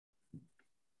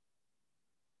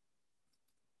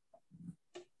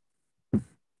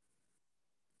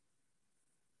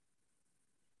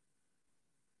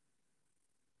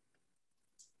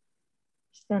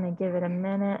Gonna give it a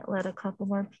minute, let a couple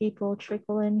more people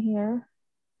trickle in here.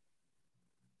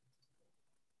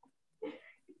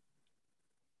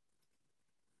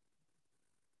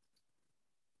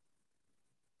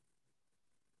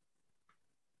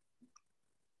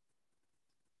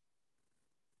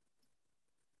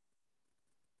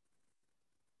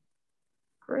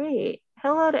 Great.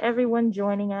 Hello to everyone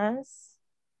joining us.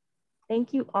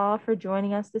 Thank you all for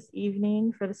joining us this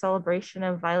evening for the celebration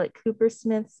of Violet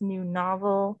Kupersmith's new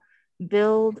novel,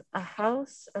 Build a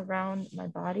House Around My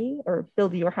Body, or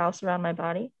Build Your House Around My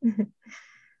Body,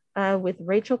 with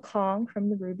Rachel Khong from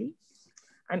the Ruby.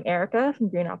 I'm Erica from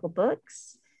Green Apple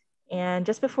Books. And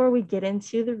just before we get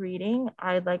into the reading,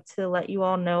 I'd like to let you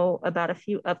all know about a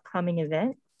few upcoming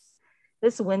events.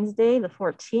 This Wednesday, the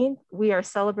 14th, we are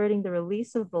celebrating the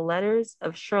release of the letters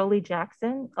of Shirley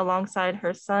Jackson alongside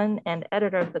her son and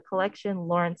editor of the collection,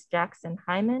 Lawrence Jackson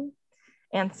Hyman,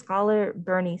 and scholar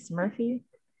Bernice Murphy.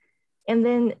 And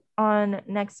then on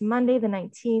next Monday, the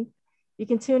 19th, you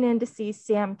can tune in to see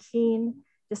Sam Keene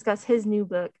discuss his new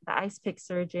book, The Ice Pick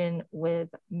Surgeon, with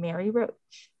Mary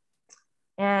Roach.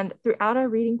 And throughout our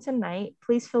reading tonight,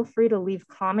 please feel free to leave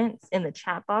comments in the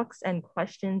chat box and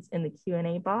questions in the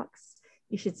Q&A box.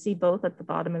 You should see both at the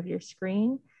bottom of your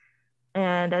screen.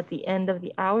 And at the end of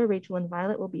the hour, Rachel and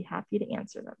Violet will be happy to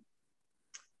answer them.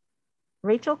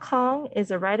 Rachel Khong is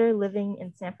a writer living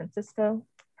in San Francisco.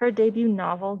 Her debut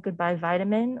novel, Goodbye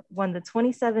Vitamin, won the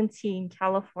 2017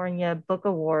 California Book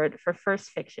Award for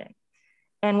First Fiction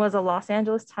and was a Los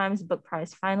Angeles Times Book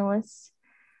Prize finalist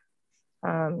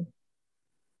for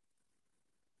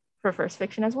First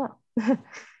Fiction as well.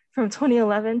 From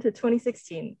 2011 to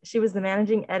 2016, she was the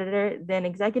managing editor, then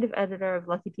executive editor of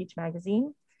Lucky Peach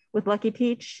magazine. With Lucky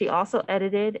Peach, she also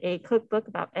edited a cookbook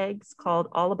about eggs called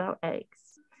All About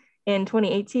Eggs. In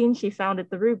 2018, she founded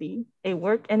The Ruby, a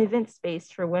work and event space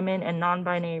for women and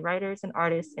non-binary writers and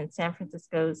artists in San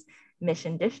Francisco's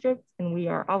Mission District. And we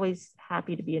are always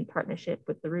happy to be in partnership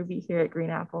with The Ruby here at Green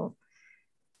Apple.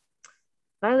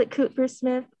 Violet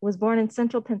Kupersmith was born in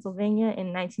central Pennsylvania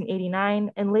in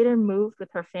 1989 and later moved with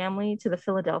her family to the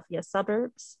Philadelphia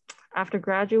suburbs. After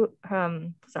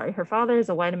her father is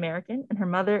a white American and her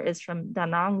mother is from Da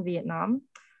Nang, Vietnam.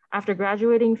 After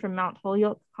graduating from Mount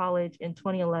Holyoke College in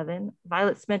 2011,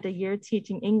 Violet spent a year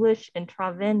teaching English in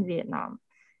Tra Vinh, Vietnam,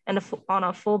 and on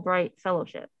a Fulbright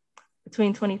fellowship.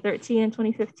 Between 2013 and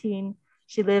 2015,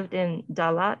 she lived in Da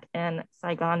Lat and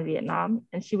Saigon, Vietnam,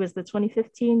 and she was the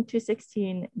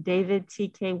 2015-16 David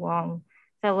T.K. Wong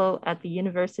Fellow at the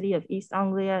University of East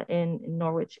Anglia in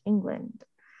Norwich, England.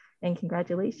 And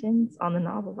congratulations on the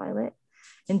novel, Violet.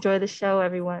 Enjoy the show,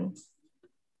 everyone.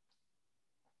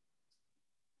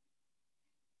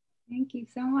 Thank you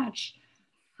so much.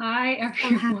 Hi,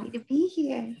 everyone. I'm happy to be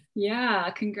here. Yeah,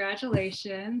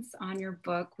 congratulations on your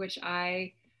book, which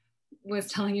I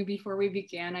was telling you before we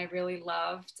began, I really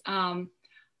loved.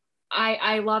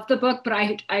 I loved the book, but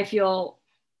I feel,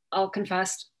 I'll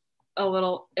confess, a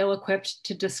little ill-equipped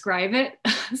to describe it.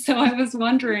 So I was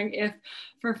wondering if,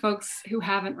 for folks who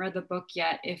haven't read the book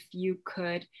yet, if you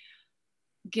could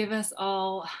give us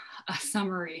all a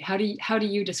summary. How do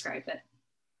you describe it?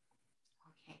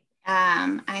 Okay,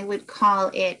 I would call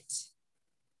it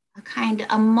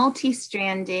a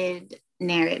multi-stranded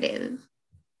narrative.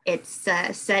 It's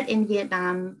set in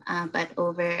Vietnam, but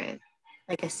over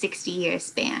like a 60-year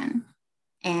span.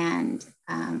 And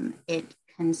it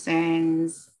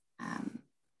concerns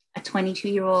a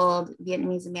 22-year-old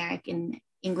Vietnamese American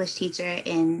English teacher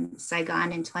in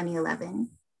Saigon in 2011,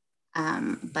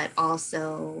 but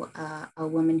also a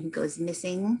woman who goes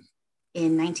missing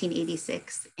in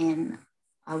 1986 in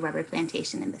a rubber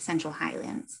plantation in the Central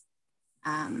Highlands.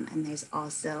 And there's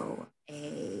also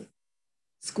a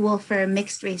school for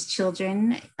mixed race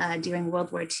children during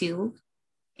World War II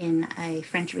in a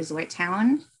French resort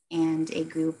town, and a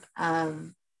group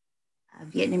of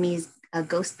Vietnamese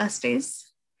Ghostbusters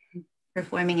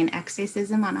performing an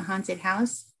exorcism on a haunted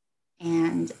house,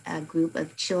 and a group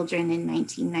of children in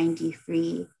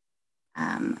 1993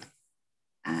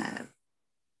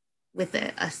 with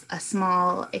a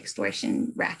small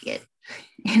extortion racket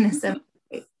in a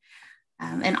cemetery.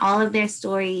 And all of their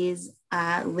stories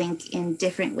link in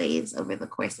different ways over the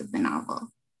course of the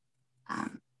novel,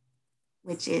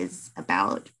 which is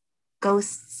about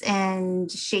ghosts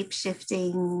and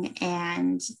shape-shifting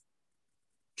and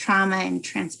trauma and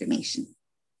transformation.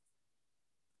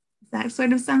 Does that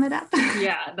sort of sum it up?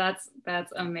 Yeah, that's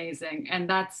amazing. And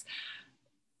that's,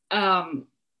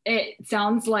 it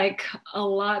sounds like a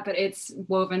lot, but it's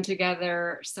woven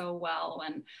together so well.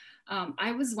 And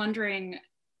I was wondering,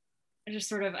 just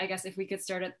sort of, I guess if we could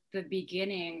start at the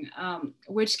beginning,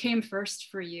 which came first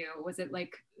for you? Was it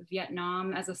like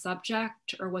Vietnam as a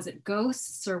subject, or was it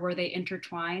ghosts, or were they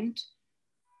intertwined?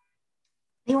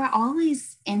 They were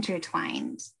always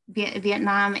intertwined.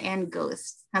 Vietnam and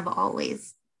ghosts have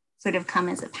always sort of come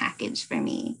as a package for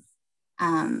me,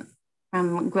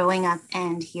 from growing up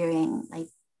and hearing like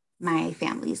my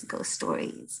family's ghost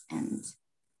stories, and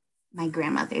my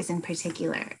grandmother's in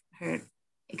particular, her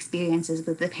experiences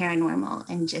with the paranormal,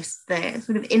 and just the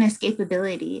sort of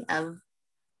inescapability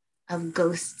of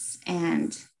ghosts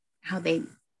and how they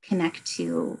connect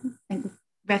to like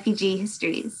refugee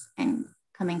histories and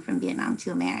coming from Vietnam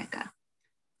to America.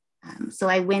 So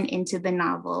I went into the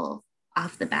novel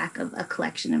off the back of a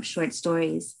collection of short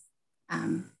stories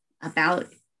about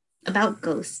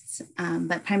ghosts,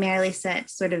 but primarily set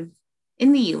sort of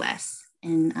in the U.S.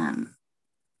 in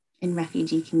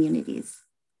refugee communities.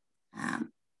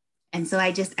 And so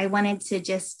I wanted to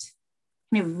just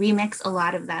kind of remix a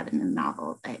lot of that in the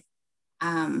novel, but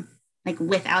like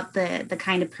without the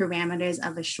kind of parameters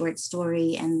of a short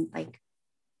story and like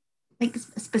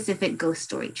specific ghost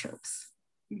story tropes.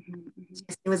 Mm-hmm,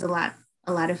 mm-hmm. It was a lot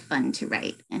of fun to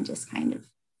write and just kind of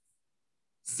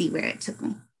see where it took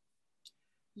me.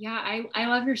 Yeah, I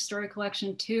love your story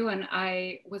collection too. And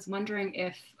I was wondering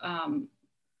if, I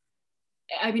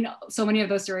mean, so many of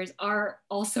those stories are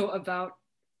also about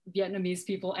Vietnamese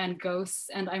people and ghosts.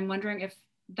 And I'm wondering if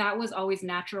that was always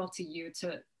natural to you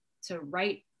to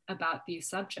write about these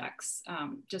subjects,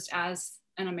 just as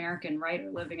an American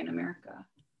writer living in America.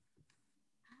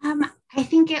 I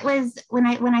think it was when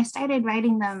I started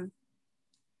writing them,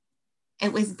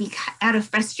 it was out of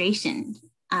frustration,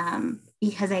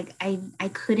 because I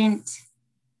couldn't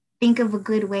think of a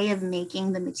good way of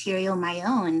making the material my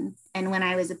own. And when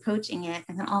I was approaching it,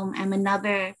 I thought, oh, I'm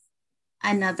another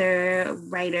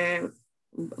writer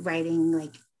writing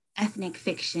like ethnic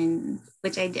fiction,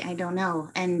 which I don't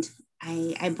know. And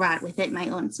I brought with it my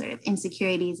own sort of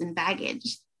insecurities and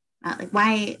baggage. Like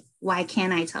why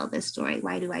can't I tell this story?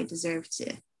 Why do I deserve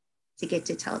to get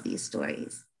to tell these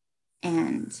stories?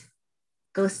 And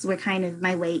ghosts were kind of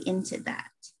my way into that.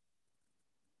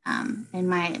 And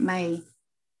my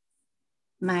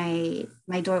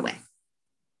doorway.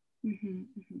 Mm-hmm,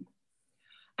 mm-hmm.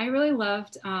 I really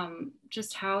loved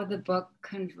just how the book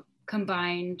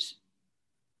combined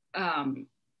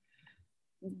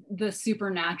the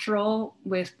supernatural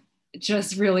with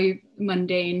just really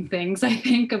mundane things, I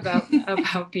think,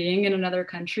 about being in another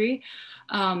country.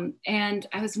 And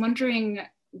I was wondering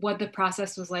what the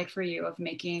process was like for you of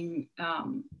making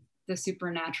the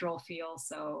supernatural feel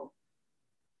so,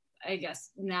 I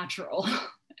guess, natural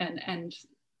and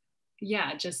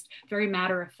yeah, just very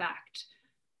matter of fact.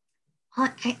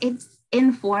 It's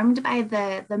informed by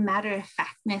the matter of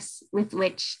factness with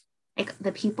which like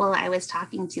the people I was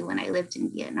talking to when I lived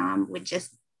in Vietnam would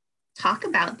just talk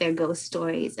about their ghost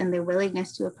stories and their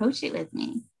willingness to approach it with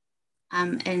me.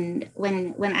 And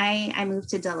when I moved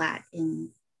to Dalat in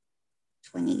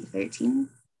 2013,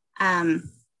 I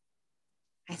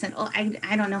said, oh,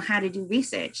 I don't know how to do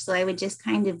research. So I would just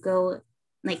kind of go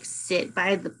like sit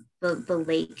by the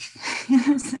lake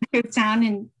in town,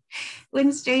 and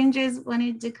when strangers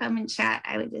wanted to come and chat,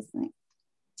 I would just like,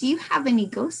 do you have any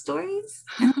ghost stories?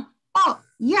 Oh,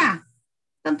 yeah,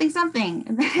 something.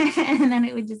 And then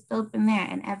it would just build from there.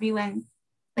 And everyone,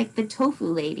 like the tofu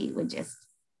lady would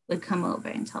come over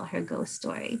and tell her ghost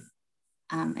story.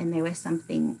 And there was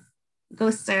something,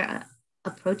 ghosts are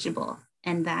approachable,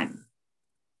 and that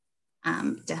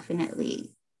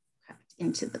definitely crept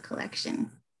into the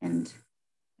collection and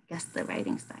I guess the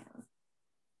writing style.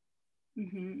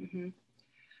 Mm-hmm, mm-hmm.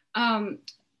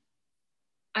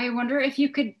 I wonder if you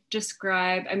could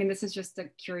describe, I mean, this is just a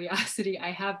curiosity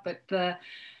I have, but the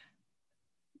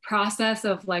process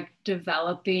of like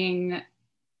developing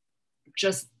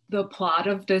just the plot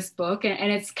of this book,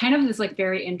 and it's kind of this like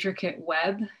very intricate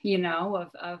web, you know,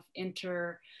 of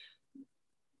interlacing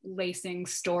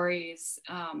stories.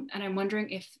 And I'm wondering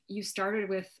if you started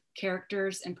with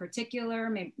characters in particular,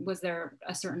 maybe was there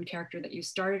a certain character that you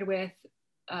started with,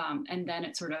 and then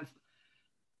it sort of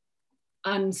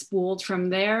unspooled from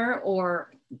there,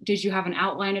 or did you have an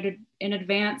outline in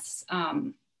advance?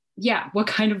 Yeah, what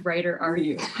kind of writer are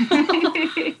you?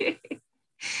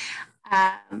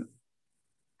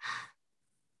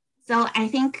 So I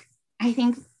think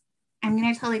I'm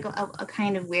going to tell you a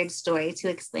kind of weird story to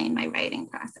explain my writing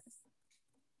process.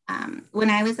 When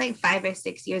I was like 5 or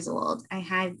 6 years old, I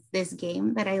had this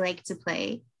game that I liked to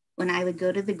play when I would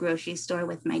go to the grocery store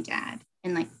with my dad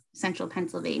in like central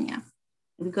Pennsylvania.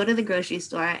 We would go to the grocery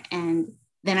store, and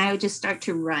then I would just start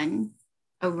to run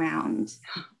around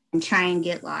and try and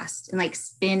get lost and like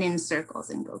spin in circles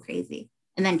and go crazy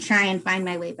and then try and find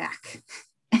my way back.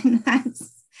 And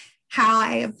that's how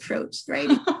I approached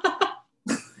writing,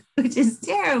 which is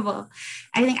terrible.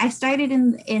 I think I started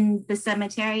in the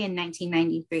cemetery in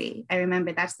 1993. I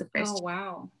remember that's the first. Oh,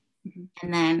 wow. Mm-hmm.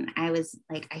 And then I was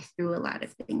like, I threw a lot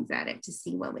of things at it to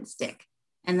see what would stick.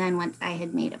 And then once I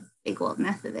had made a big old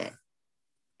mess of it,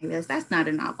 I realized that's not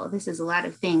a novel. This is a lot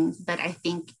of things. But I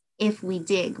think if we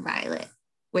dig Violet,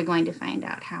 we're going to find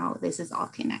out how this is all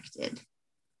connected.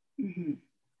 Mm-hmm.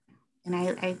 And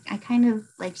I kind of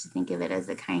like to think of it as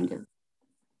a kind of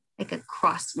like a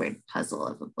crossword puzzle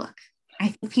of a book. I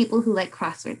think people who like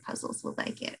crossword puzzles will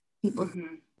like it. People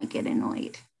who get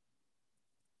annoyed.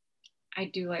 I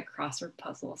do like crossword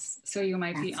puzzles, so you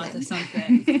might be That's onto it.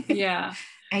 something. Yeah.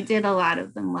 I did a lot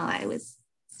of them while I was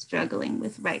struggling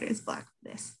with writer's block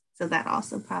for this. So that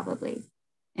also probably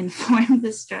informed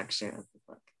the structure of the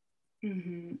book.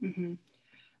 Mm-hmm, mm-hmm.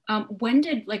 When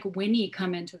did like Winnie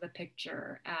come into the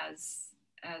picture as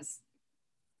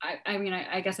I mean,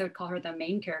 I guess I would call her the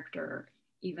main character,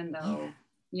 even though,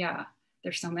 yeah,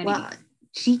 there's so many. Well,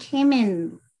 she came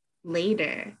in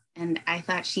later, and I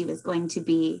thought she was going to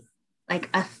be like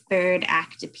a third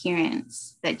act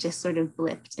appearance that just sort of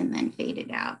blipped and then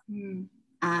faded out.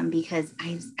 Because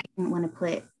I didn't want to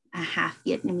put a half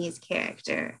Vietnamese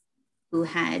character who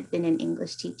had been an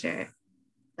English teacher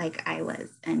like I was,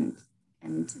 and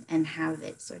have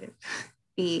it sort of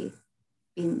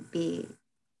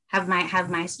have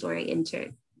my story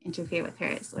interfere with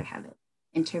hers or have it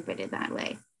interpreted that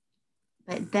way.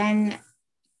 But then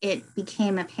it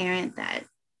became apparent that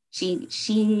she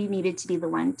needed to be the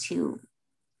one to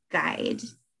guide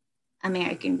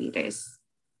American readers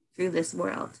through this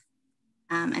world.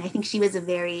 And I think she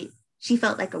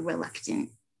felt like a reluctant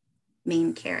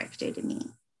main character to me.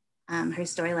 Her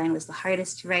storyline was the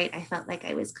hardest to write. I felt like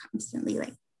I was constantly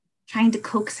like trying to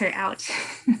coax her out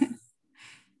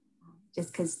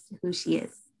just because who she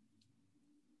is.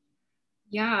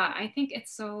 Yeah, I think it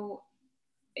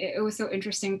was so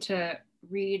interesting to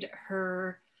read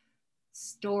her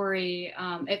story.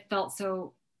 It felt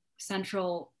so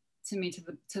central to me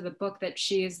to the book that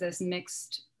she is this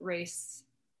mixed race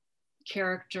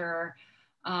character.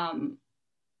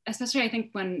 Especially I think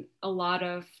when a lot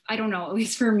of, I don't know, at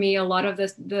least for me, a lot of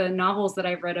the novels that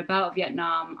I've read about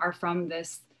Vietnam are from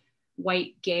this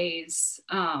white gaze.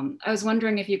 I was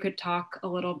wondering if you could talk a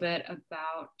little bit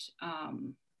about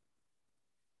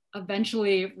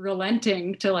eventually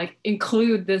relenting to like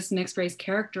include this mixed race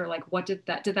character. Like what did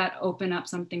that open up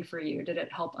something for you? Did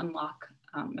it help unlock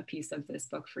a piece of this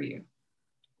book for you?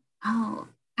 Oh,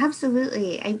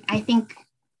 absolutely. I think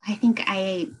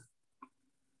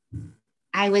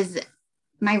I was,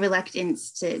 my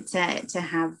reluctance to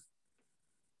have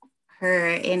her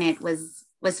in it was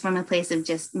from a place of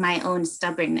just my own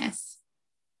stubbornness.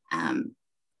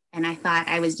 And I thought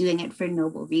I was doing it for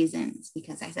noble reasons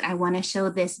because I said, I want to show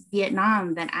this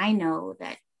Vietnam that I know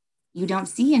that you don't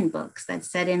see in books,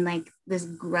 that's set in like this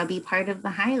grubby part of the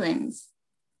Highlands.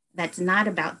 That's not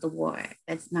about the war.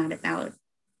 That's not about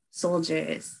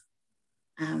soldiers.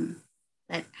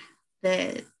 That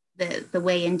the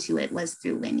way into it was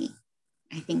through Winnie.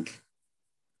 I think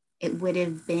it would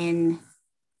have been,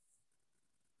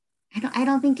 I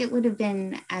don't think it would have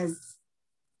been as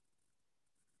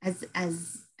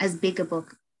big a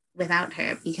book without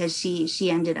her, because she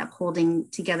ended up holding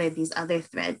together these other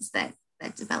threads that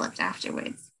developed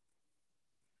afterwards.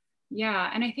 Yeah,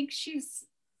 and I think she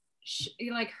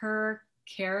like her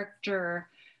character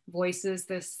voices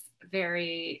this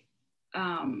very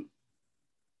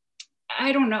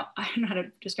I don't know how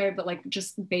to describe it, but like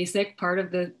just basic part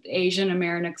of the Asian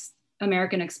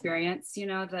American experience, you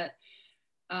know, that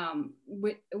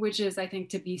which is, I think,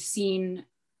 to be seen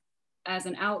as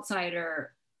an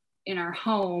outsider in our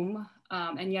home,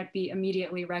 and yet be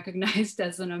immediately recognized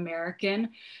as an American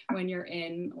when you're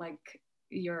in like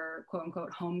your quote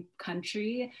unquote home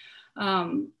country.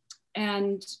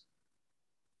 And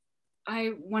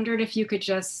I wondered if you could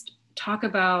just talk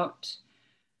about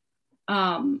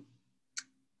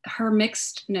her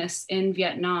mixedness in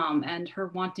Vietnam and her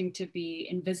wanting to be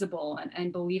invisible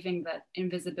and believing that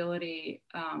invisibility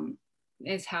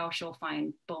is how she'll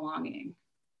find belonging.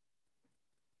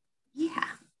 Yeah,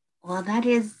 well, that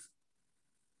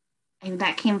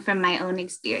came from my own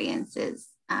experiences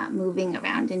moving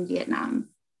around in Vietnam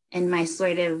and my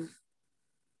sort of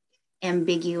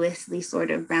ambiguously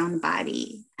sort of brown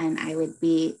body. And I would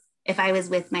be, if I was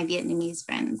with my Vietnamese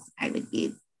friends, I would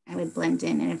blend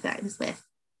in. And if I was with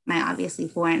my obviously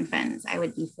foreign friends, I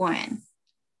would be foreign.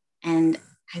 And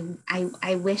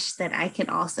I wish that I could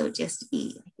also just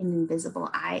be an invisible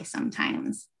eye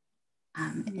sometimes,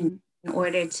 in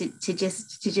order to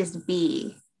just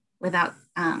be without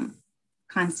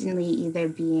constantly either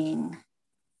being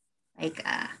like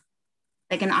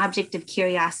an object of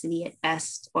curiosity at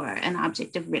best or an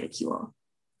object of ridicule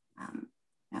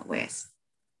at worst.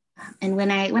 And when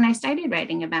I started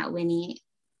writing about Winnie,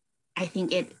 I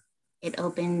think it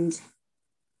opened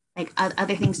like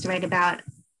other things to write about,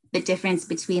 the difference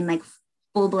between like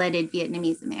full-blooded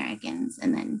Vietnamese Americans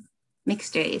and then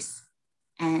mixed race,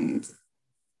 and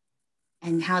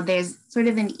how there's sort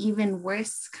of an even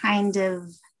worse kind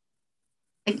of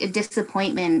like a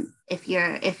disappointment if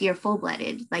you're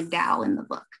full-blooded, like Dao in the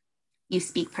book. You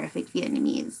speak perfect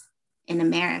Vietnamese in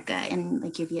America, in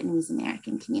like your Vietnamese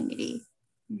American community,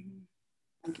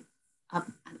 like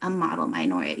a model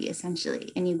minority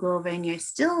essentially, and you go over and you're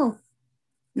still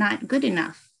not good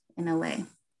enough in a way.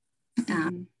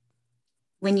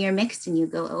 When you're mixed and you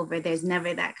go over, there's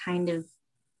never that kind of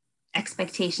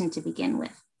expectation to begin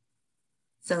with,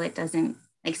 so it doesn't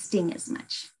like sting as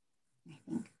much, I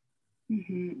think.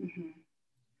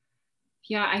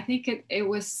 Yeah, I think it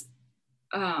was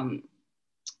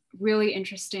really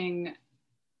interesting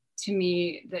to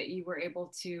me that you were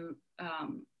able to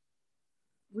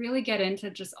really get into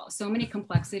just so many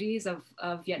complexities of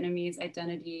Vietnamese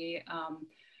identity,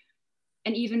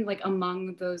 and even like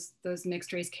among those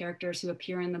mixed race characters who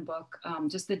appear in the book,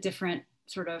 just the different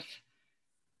sort of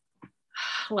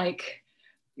like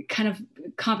kind of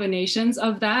combinations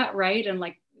of that, right? And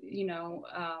like, you know,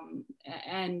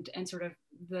 and sort of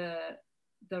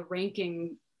the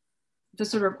ranking, the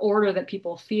sort of order that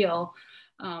people feel,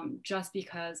 just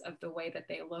because of the way that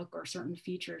they look or certain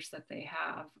features that they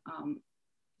have.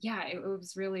 Yeah, it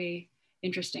was really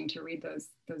interesting to read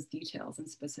those details and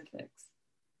specifics.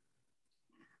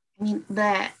 I mean,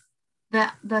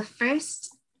 the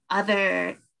first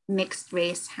other mixed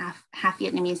race, half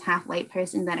Vietnamese, half white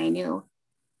person that I knew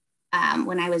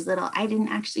when I was little, I didn't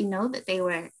actually know that they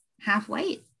were half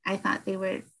white. I thought they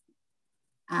were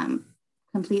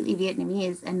completely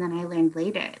Vietnamese. And then I learned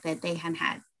later that they had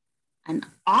had an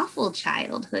awful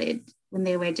childhood when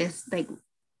they were just like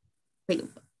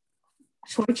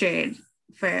tortured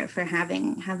for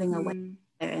having a white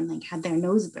mother, and like had their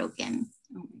nose broken.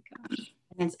 Oh my gosh.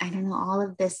 And it's, I don't know, all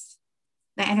of this,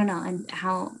 I don't know, and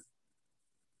how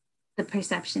the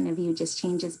perception of you just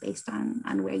changes based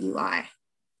on where you are.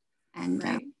 And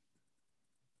right.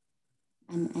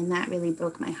 And that really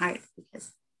broke my heart,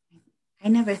 because I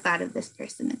never thought of this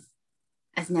person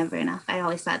as never enough. I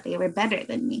always thought they were better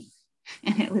than me.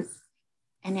 And it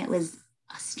was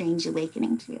a strange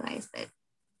awakening to realize that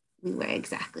we were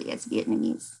exactly as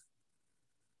Vietnamese.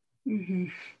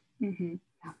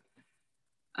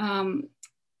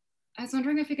 I was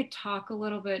wondering if you could talk a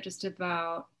little bit just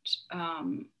about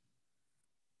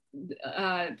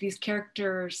these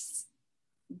characters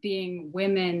being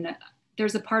women.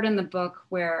 There's a part in the book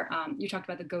where you talked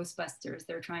about the Ghostbusters.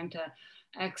 They're trying to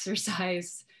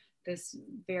exercise this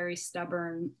very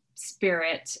stubborn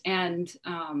spirit, and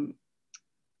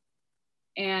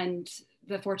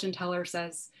the fortune teller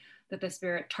says that the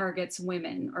spirit targets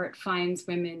women, or it finds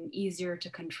women easier to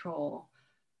control.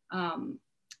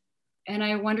 And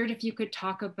I wondered if you could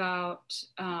talk about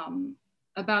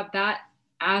that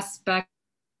aspect.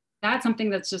 Is that something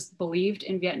that's just believed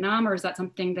in Vietnam, or is that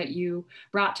something that you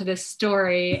brought to this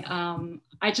story?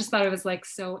 I just thought it was like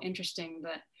so interesting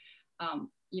that,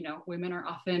 you know, women are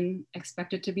often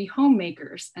expected to be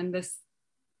homemakers, and this,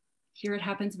 here it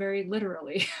happens very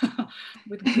literally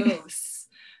with ghosts.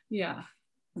 Yeah.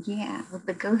 Yeah, well,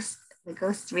 the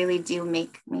ghosts really do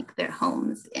make their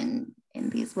homes in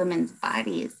these women's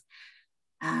bodies.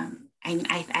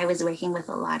 I was working with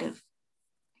a lot of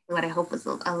what I hope was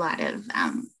a lot of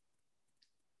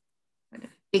sort of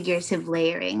figurative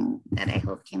layering that I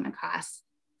hope came across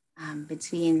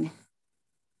between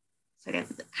sort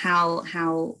of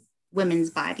how women's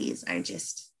bodies are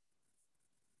just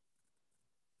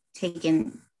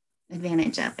taken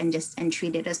advantage of and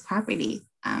treated as property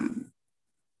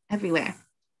everywhere.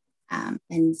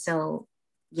 And so,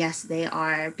 yes, they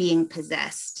are being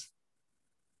possessed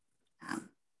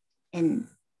in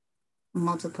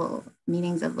multiple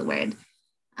meanings of the word.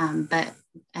 But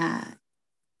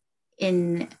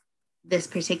in this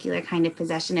particular kind of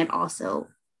possession, it also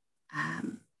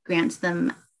grants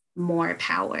them more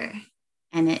power,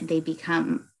 and they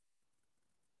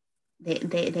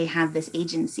have this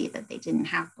agency that they didn't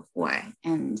have before.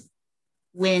 And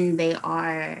when they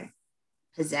are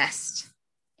possessed,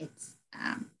 it's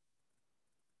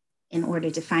in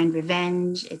order to find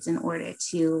revenge, it's in order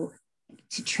to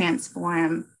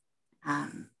transform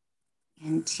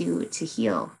and to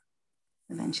heal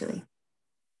eventually.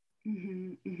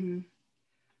 Mm-hmm, mm-hmm.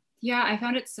 Yeah, I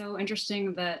found it so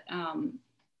interesting that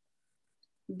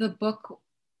the book,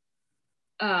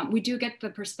 we do get the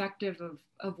perspective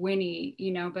of Winnie,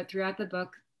 you know, but throughout the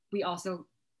book, we also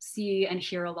see and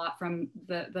hear a lot from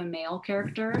the male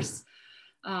characters,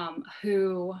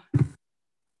 who,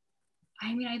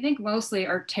 I mean, I think mostly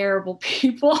are terrible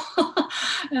people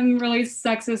and really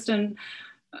sexist and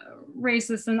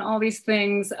racist and all these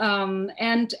things, and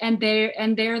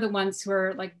they're the ones who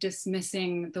are like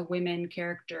dismissing the women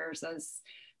characters as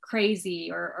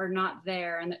crazy or not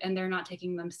there, and they're not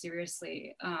taking them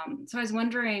seriously. So I was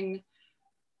wondering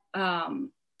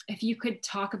if you could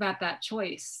talk about that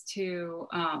choice to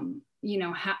you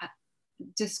know,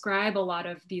 describe a lot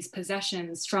of these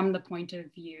possessions from the point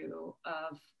of view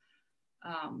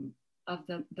of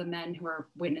the men who are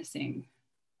witnessing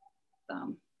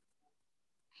them.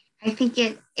 I think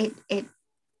it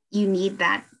you need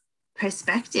that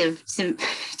perspective to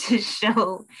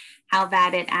show how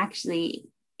bad it actually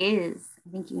is. I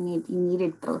think you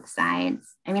needed both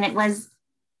sides. I mean, it was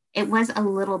a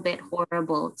little bit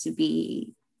horrible to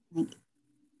be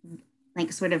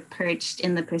like sort of perched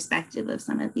in the perspective of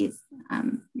some of these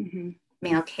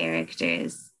male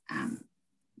characters,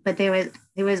 but there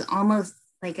was almost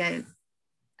like a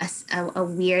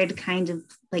weird kind of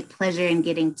like pleasure in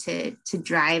getting to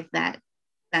drive that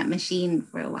machine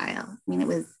for a while. I mean, it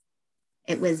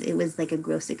was like a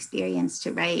gross experience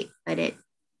to write, but it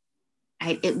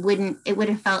would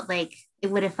have felt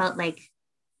like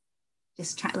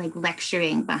just like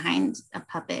lecturing behind a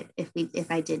puppet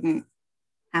if I didn't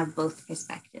have both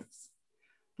perspectives.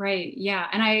 Right. Yeah.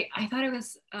 And I thought it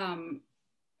was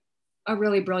a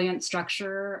really brilliant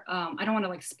structure. I don't want to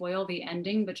like spoil the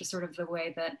ending, but just sort of the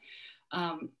way that,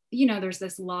 you know, there's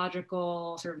this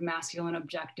logical sort of masculine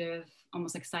objective,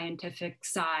 almost like scientific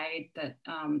side that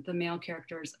the male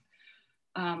characters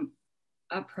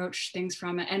approach things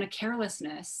from, and a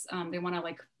carelessness. They want to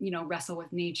like, you know, wrestle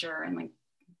with nature and like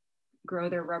grow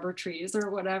their rubber trees or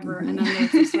whatever. And then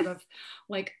there's this sort of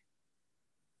like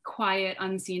quiet,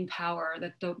 unseen power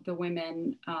that the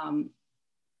women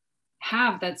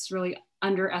have that's really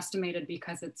underestimated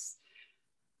because it's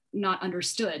not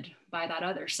understood by that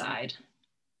other side.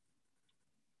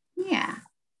 Yeah.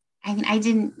 I mean, I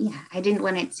didn't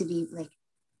want it to be like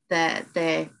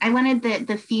I wanted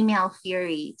the female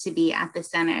fury to be at the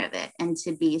center of it and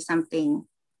to be something.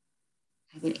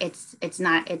 I mean, it's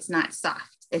not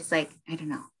soft. It's like, I don't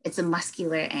know, it's a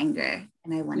muscular anger,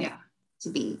 and I want it to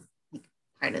be like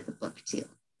part of the book too.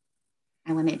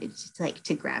 I wanted it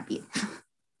to grab you.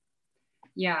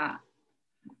 Yeah.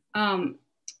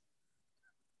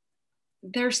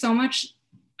 There's so much,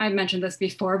 I've mentioned this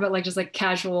before, but like just like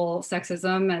casual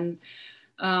sexism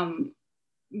and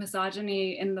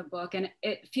misogyny in the book. And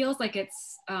it feels like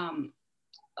it's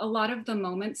a lot of the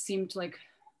moments seemed like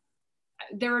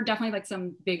there are definitely like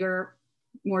some bigger,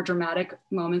 more dramatic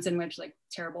moments in which like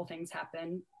terrible things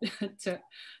happen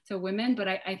to women. But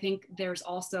I think there's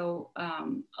also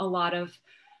a lot of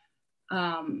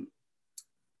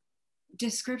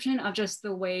description of just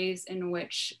the ways in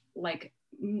which, like,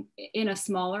 in a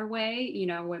smaller way, you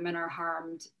know, women are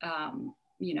harmed,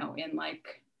 you know, in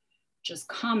like just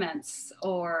comments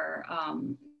or,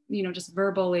 you know, just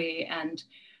verbally, and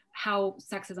how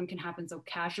sexism can happen so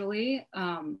casually.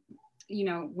 You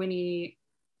know, Winnie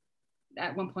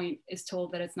at one point is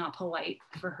told that it's not polite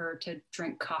for her to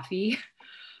drink coffee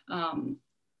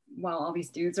while all these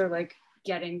dudes are like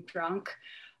getting drunk.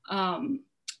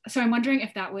 So I'm wondering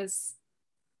if that was,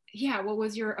 what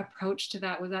was your approach to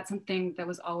that? Was that something that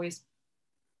was always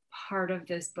part of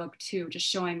this book too? Just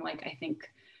showing, like, I think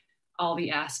all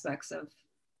the aspects of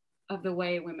the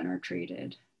way women are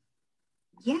treated.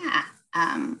 Yeah.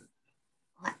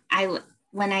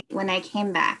 When I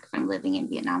came back from living in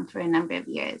Vietnam for a number of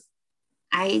years,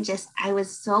 I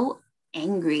was so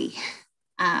angry.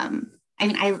 I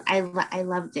mean, I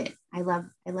loved it. I love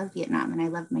Vietnam, and I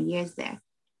loved my years there.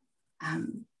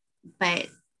 But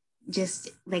just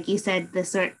like you said,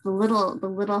 the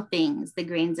little things, the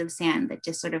grains of sand that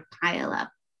just sort of pile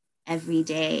up every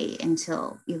day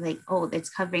until you're like, oh, that's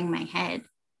covering my head.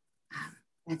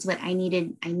 That's what I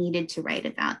needed. I needed to write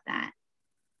about that.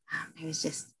 I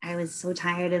was so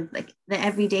tired of like the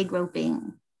everyday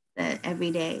groping, the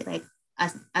everyday, like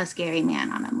a scary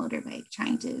man on a motorbike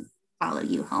trying to follow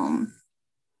you home.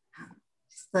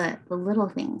 Just the little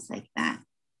things like that.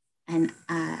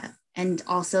 And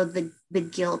also the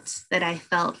guilt that I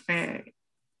felt for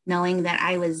knowing that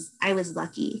I was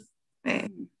lucky for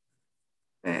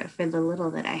the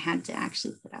little that I had to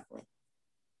actually put up with.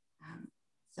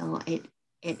 So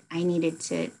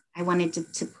I wanted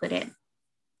to put it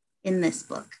in this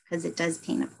book because it does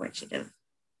paint a portrait of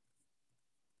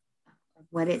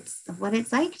what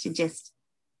it's like to just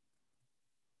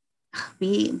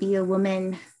be a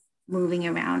woman moving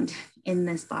around in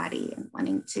this body and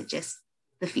wanting to just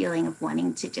the feeling of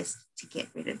wanting to just to get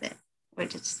rid of it or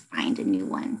to just find a new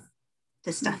one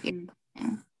to stuff Mm-hmm. yourself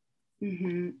in.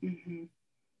 Mm-hmm, mm-hmm.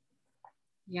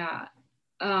 Yeah.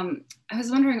 I was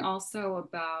wondering also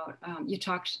about, you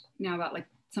talked now about like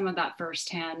some of that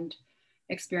firsthand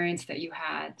experience that you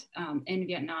had in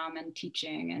Vietnam and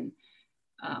teaching and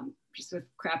just with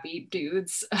crappy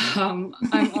dudes. I'm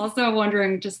also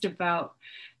wondering just about,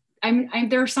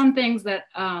 there are some things that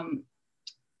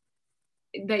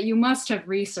that you must have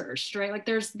researched, right? Like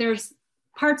there's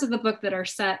parts of the book that are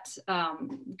set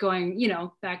going,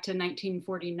 back to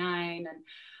 1949,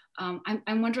 and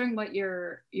I'm wondering what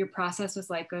your process was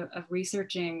like of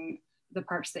researching the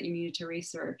parts that you needed to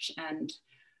research, and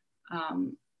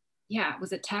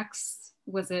was it texts?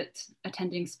 Was it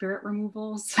attending spirit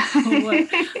removals?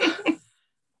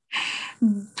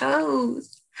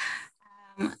 Both.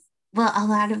 Well, a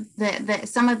lot of the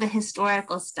some of the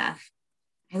historical stuff,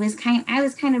 I was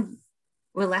kind of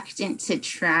reluctant to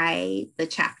try the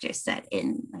chapter set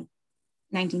in like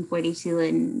 1942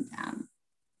 and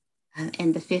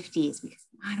in the 50s because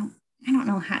I don't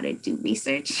know how to do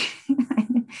research.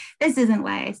 This isn't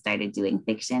why I started doing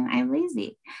fiction. I'm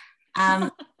lazy.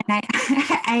 And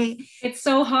it's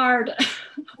so hard.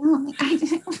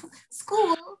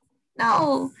 School,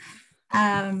 no.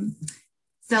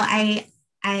 So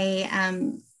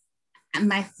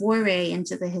my foray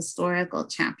into the historical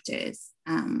chapters,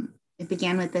 it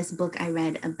began with this book I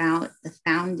read about the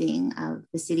founding of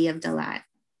the city of Dalat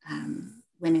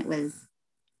when it was,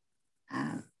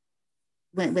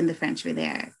 when the French were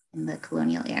there in the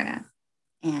colonial era.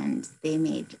 And they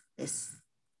made this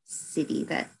city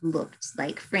that looked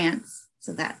like France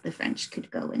so that the French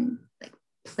could go and like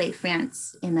play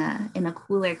France in a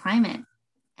cooler climate.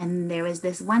 And there was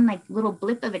this one like little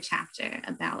blip of a chapter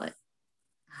about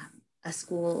a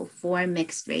school for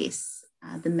mixed race,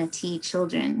 the Métis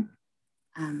children,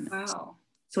 Wow.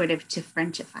 sort of to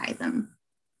Frenchify them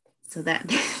so that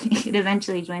they could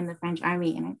eventually join the French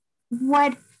army. And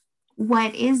what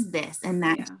is this? And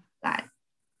that got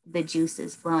the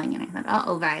juices flowing. And I thought,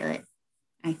 oh, Violet,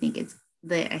 I think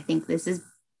this is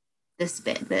this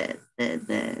bit, the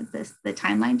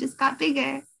timeline just got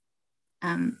bigger.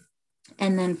 And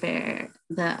then for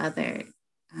the other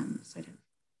sort of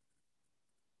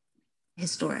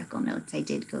historical notes, I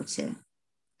did go to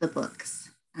the books.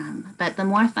 But the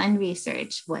more fun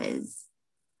research was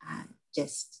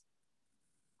just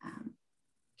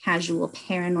casual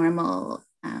paranormal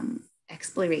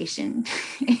exploration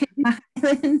in the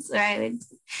islands, where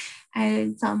I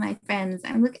would tell my friends,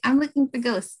 I'm looking for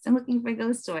ghosts. I'm looking for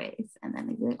ghost stories. And then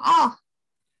they'd be like, oh,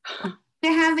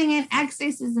 they're having an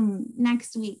exorcism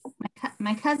next week.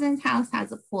 My cousin's house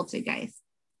has a poltergeist.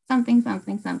 Something. Oh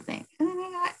my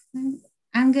God,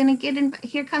 I'm going to get in.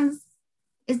 Here comes,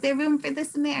 is there room for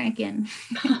this American?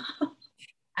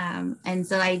 And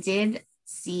so I did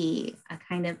see a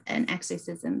kind of an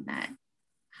exorcism that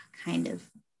kind of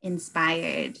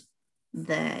inspired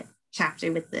the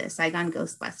chapter with the Saigon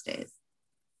Ghostbusters,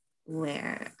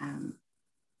 where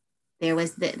there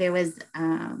was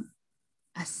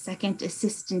a second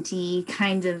assistant-y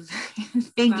kind of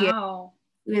figure. Wow.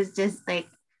 It was just like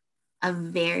a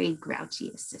very grouchy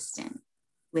assistant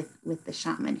with the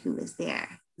shaman who was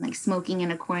there, like smoking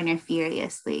in a corner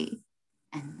furiously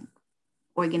and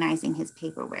organizing his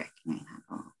paperwork. And I thought,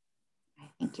 oh, I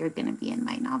think you're going to be in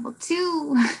my novel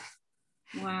too.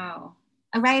 Wow.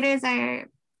 Writers are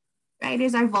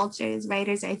vultures,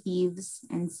 writers are thieves.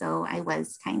 And so I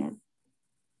was kind of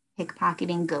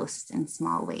pickpocketing ghosts in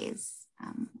small ways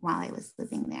while I was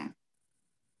living there.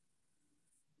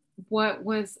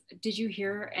 Did you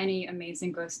hear any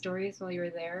amazing ghost stories while you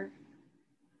were there?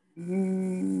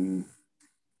 Well,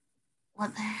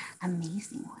 the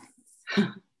amazing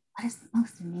ones. What is the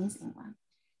most amazing one?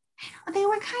 I don't know, they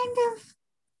were kind of,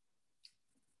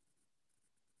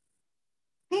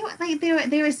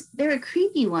 they were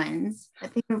creepy ones,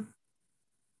 but they were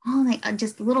all like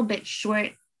just a little bit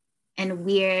short and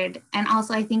weird. And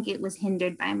also I think it was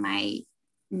hindered by my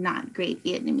not great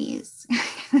Vietnamese.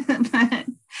 But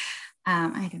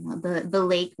I don't know, the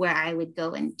lake where I would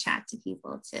go and chat to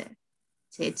people to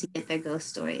get their ghost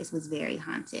stories was very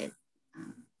haunted.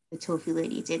 The tofu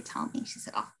lady did tell me, she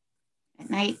said, oh, at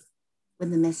night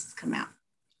when the mists come out,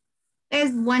 I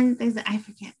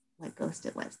forget what ghost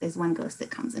it was. There's one ghost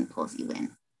that comes and pulls you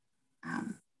in. I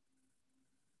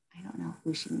don't know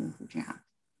who she knew who drowned.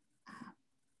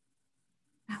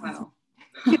 Wow.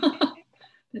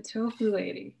 The tofu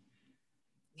lady.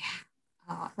 Yeah.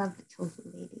 Oh, I love the tofu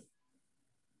lady.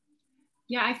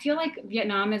 Yeah, I feel like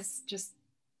Vietnam is just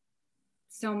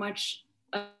so much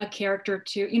a character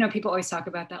too. You know, people always talk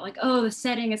about that, like, oh, the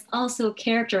setting is also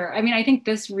character. I mean, I think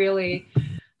this really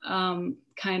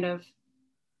kind of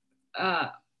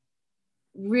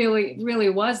really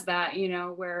was that, you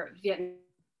know, where Vietnam,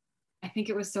 I think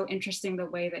it was so interesting the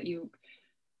way that you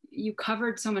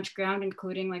covered so much ground,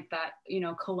 including like that, you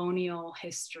know, colonial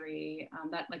history,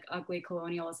 that like ugly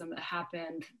colonialism that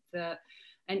happened,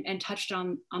 and touched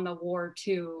on the war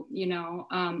too, you know.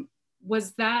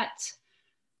 Was that,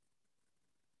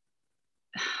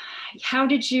 how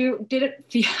did it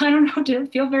feel? I don't know, did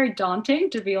it feel very daunting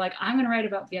to be like, I'm going to write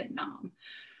about Vietnam?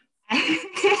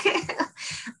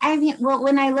 I mean, well,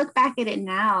 when I look back at it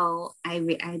now,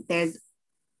 there's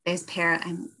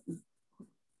the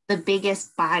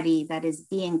biggest body that is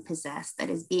being possessed, that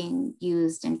is being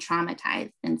used and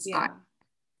traumatized and scarred,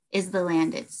 is the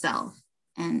land itself.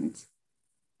 And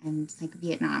like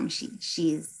Vietnam,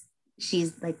 she's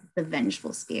like the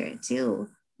vengeful spirit too.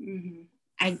 Mm-hmm.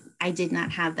 I did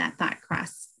not have that thought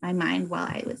cross my mind while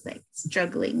I was like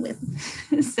struggling with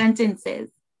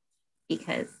sentences,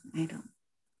 because I don't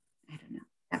know,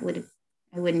 I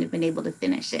wouldn't have been able to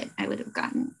finish it. I would have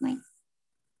gotten like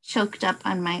choked up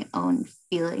on my own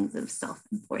feelings of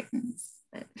self-importance.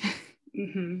 But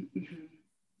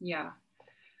yeah,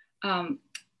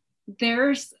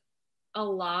 there's a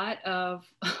lot of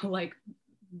like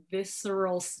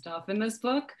visceral stuff in this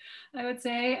book, I would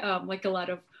say, like a lot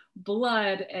of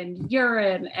blood and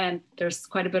urine, and there's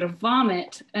quite a bit of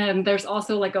vomit, and there's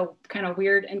also like a kind of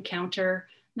weird encounter,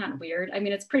 not weird, I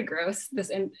mean, it's pretty gross, this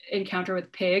encounter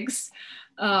with pigs,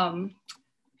 that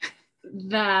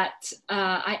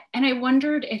I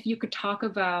wondered if you could talk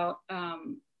about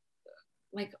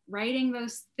like writing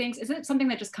those things. Is it something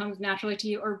that just comes naturally to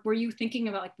you, or were you thinking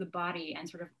about like the body and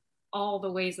sort of all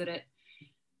the ways that it,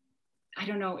 I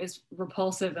don't know, is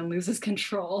repulsive and loses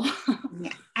control?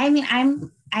 Yeah. I mean, I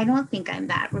don't think I'm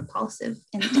that repulsive.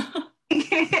 I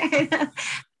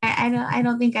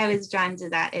don't think I was drawn to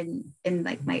that in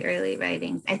like my early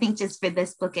writings. I think just for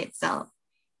this book itself,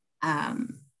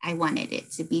 I wanted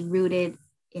it to be rooted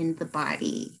in the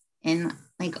body, in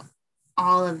like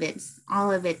all of its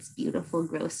beautiful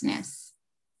grossness.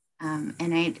 And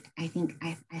I think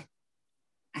I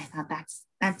thought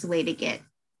that's a way to get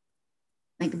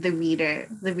like the reader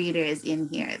is in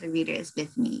here, the reader is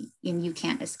with me, and you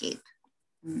can't escape.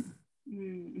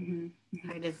 Mm-hmm.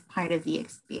 Part of the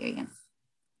experience.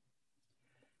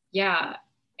 Yeah,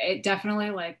 it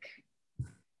definitely like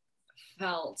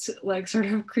felt like sort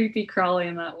of creepy crawly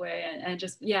in that way, and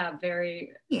just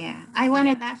very, I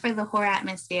wanted that for the horror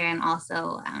atmosphere. And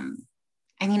also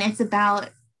I mean, it's about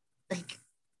like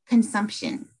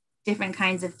consumption, different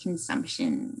kinds of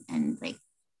consumption, and like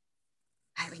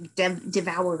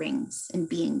devourings and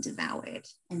being devoured.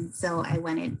 And so I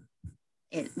wanted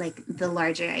it, like the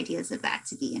larger ideas of that,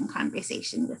 to be in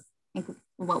conversation with like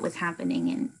what was happening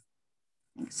in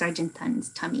like Sergeant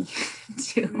Thun's tummy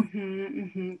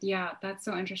too. Yeah, that's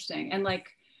so interesting. And like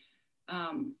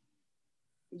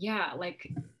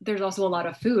like there's also a lot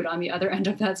of food on the other end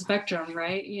of that spectrum,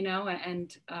 right? You know,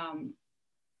 and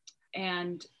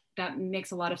that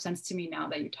makes a lot of sense to me now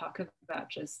that you talk about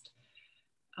just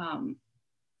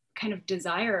kind of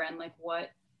desire, and like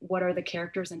what are the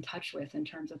characters in touch with in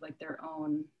terms of like their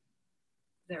own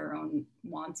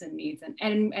wants and needs,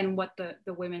 and what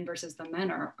the women versus the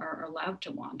men are allowed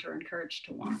to want or encouraged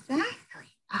to want. Exactly.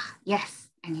 Yes.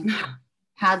 I mean,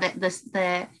 how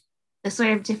the sort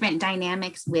of different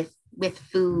dynamics with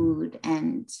food,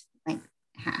 and like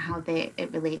how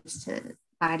it relates to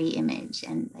body image,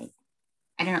 and like,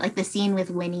 I don't know, like the scene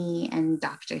with Winnie and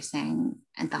Dr. Sang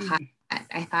and the hot,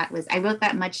 I thought I wrote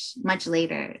that much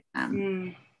later,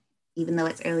 even though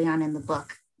it's early on in the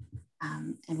book.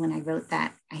 And when I wrote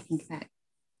that, I think that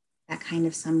kind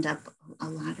of summed up a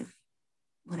lot of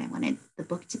what I wanted the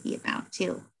book to be about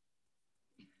too.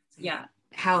 Yeah.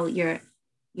 How your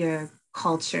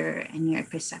culture and your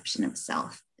perception of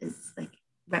self is like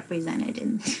represented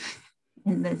in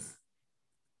this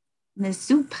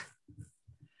soup.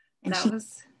 And that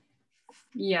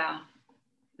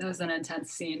was an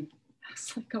intense scene. I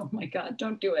was like, oh my God,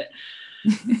 don't do it.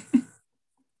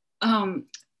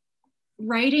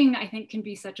 Writing, I think, can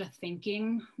be such a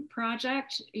thinking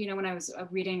project. You know, when I was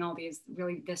reading all these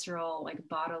really visceral, like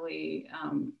bodily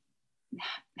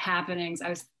happenings, I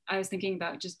was thinking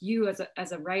about just you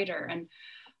as a writer. And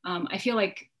I feel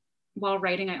like while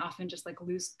writing, I often just like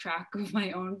lose track of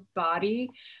my own body,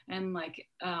 and like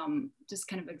just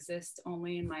kind of exist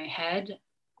only in my head.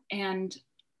 And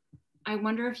I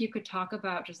wonder if you could talk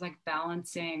about just like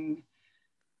balancing.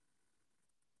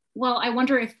 Well, I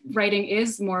wonder if writing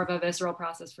is more of a visceral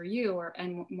process for you,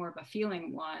 and more of a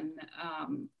feeling one,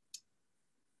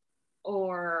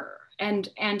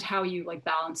 and how you like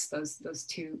balance those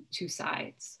two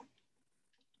sides.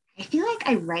 I feel like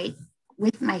I write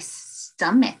with my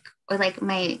stomach, or like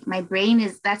my brain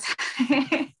is, that's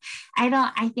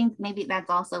I think maybe that's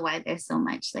also why there's so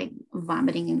much like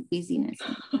vomiting and queasiness.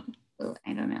 So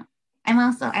I don't know. I'm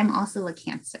also a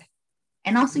Cancer,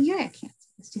 and also you're a Cancer.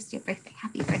 It's just your birthday.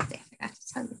 Happy birthday! I forgot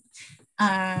to tell you.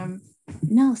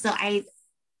 No, so I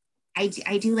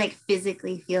do like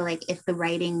physically feel like if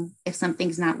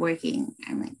something's not working,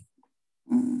 I'm like,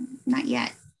 not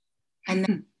yet. And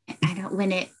then I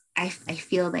don't, I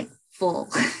feel like full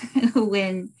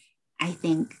when I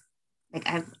think like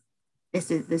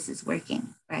this is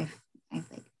working, or I've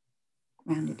like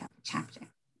rounded up a chapter.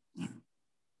 Yeah.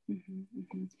 Mm-hmm,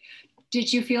 mm-hmm.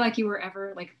 Did you feel like you were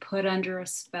ever like put under a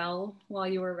spell while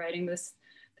you were writing this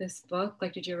book?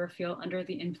 Like, did you ever feel under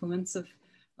the influence of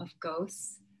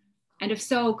ghosts? And if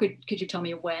so, could you tell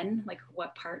me when, like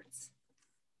what parts?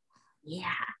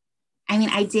 Yeah. I mean,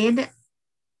 I did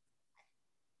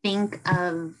think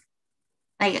of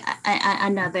like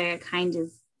another kind of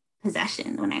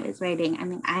possession when I was writing. I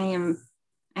mean, I'm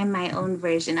my own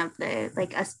version of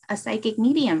like a psychic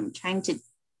medium trying to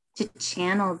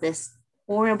channel this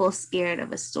horrible spirit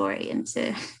of a story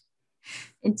into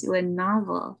a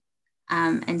novel.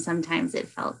 And sometimes it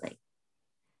felt like,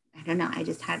 I don't know, I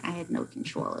had no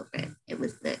control over it. It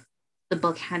was the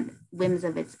book had whims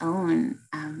of its own.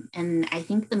 And I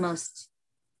think the most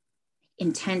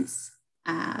intense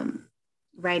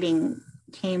writing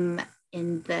came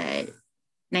in the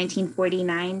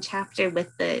 1949 chapter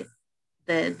with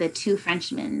the two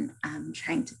Frenchmen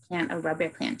trying to plant a rubber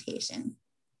plantation.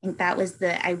 I think that was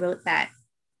I wrote that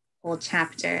whole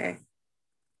chapter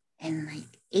in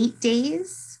like 8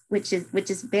 days, which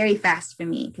is very fast for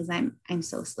me because I'm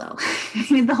so slow. I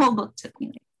mean, the whole book took me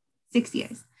like 6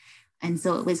 years. And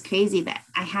so it was crazy that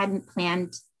I hadn't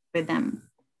planned for them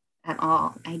at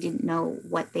all. I didn't know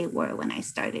what they were when I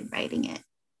started writing it.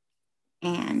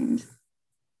 And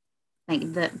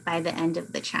like by the end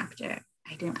of the chapter,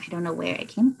 I don't know where it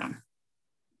came from.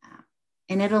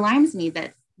 And it alarms me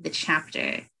that the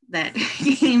chapter that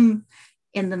came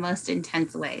in the most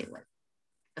intense way was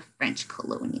the French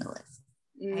colonialist.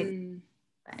 But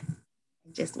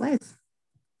it just was.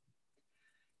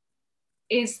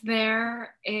 Is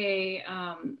there a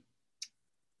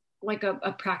like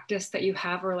a practice that you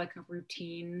have, or like a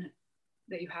routine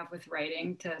that you have with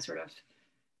writing to sort of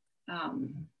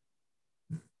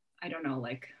I don't know,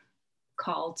 like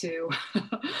call to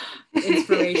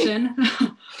inspiration?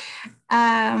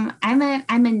 I'm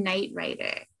a night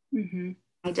writer. Mm-hmm.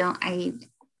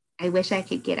 I wish I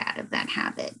could get out of that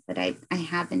habit, but I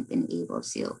haven't been able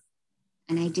to.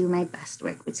 And I do my best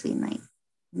work between like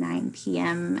 9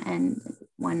 p.m. and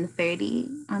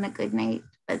 1:30 on a good night.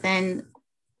 But then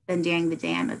during the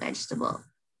day I'm a vegetable.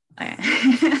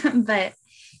 But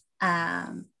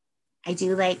I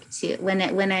do like to,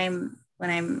 when I'm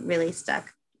really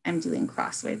stuck, I'm doing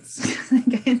crosswords,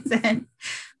 like I said.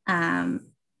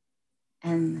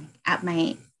 And at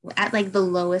like the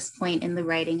lowest point in the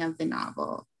writing of the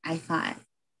novel, I thought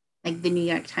like the New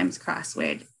York Times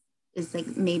crossword is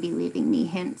like maybe leaving me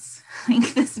hints,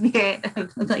 like the spirit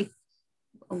of like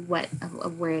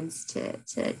of words to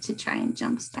try and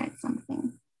jumpstart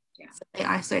something. Yeah. So they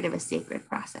are sort of a sacred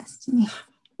process to me.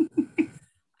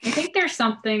 I think there's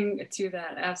something to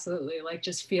that, absolutely. Like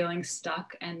just feeling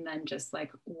stuck and then just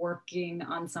like working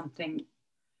on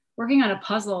a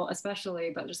puzzle,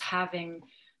 especially, but just having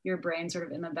your brain sort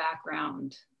of in the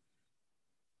background,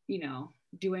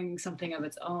 doing something of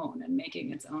its own and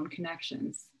making its own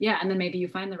connections. Yeah. And then maybe you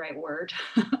find the right word.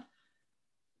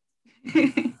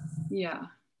 Yeah.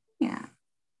 Yeah.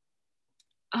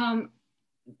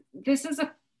 This is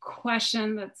a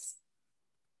question that's,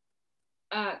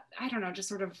 I don't know, just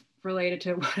sort of related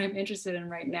to what I'm interested in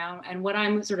right now and what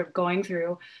I'm sort of going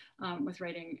through with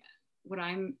writing, what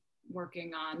I'm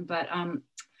working on. But I'm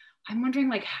wondering,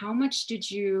 like, how much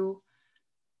did you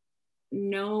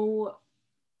know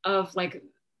of like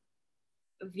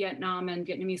Vietnam and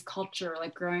Vietnamese culture,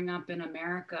 like growing up in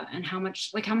America, and how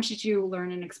much did you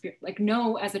learn and experience, like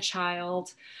know as a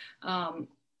child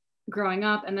growing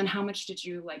up, and then how much did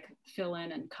you like fill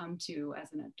in and come to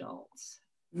as an adult?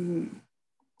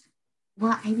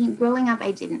 Well, I mean, growing up,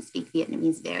 I didn't speak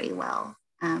Vietnamese very well.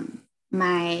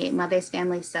 My mother's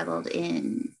family settled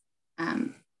in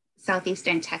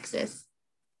southeastern Texas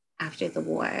after the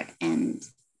war, and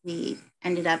we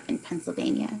ended up in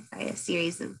Pennsylvania by a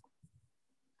series of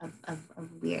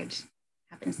weird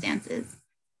happenstances.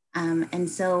 And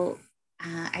so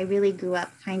I really grew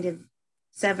up kind of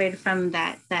severed from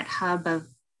that hub of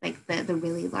like the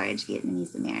really large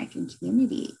Vietnamese American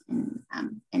community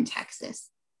in Texas.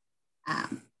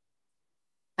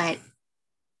 But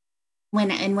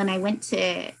when I went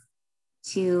to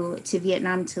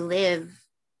Vietnam to live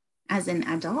as an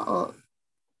adult,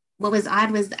 what was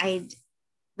odd was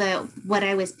what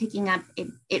I was picking up,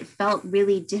 it felt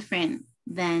really different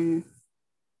than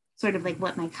sort of like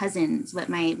what my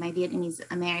Vietnamese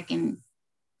American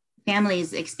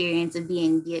family's experience of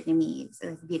being Vietnamese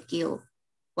or Viet Kieu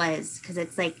was, because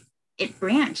it's like it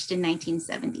branched in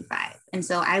 1975. And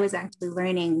so I was actually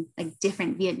learning like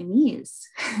different Vietnamese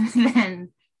than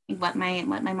what my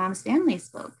mom's family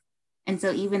spoke. And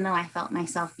so even though I felt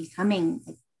myself becoming,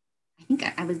 like, I think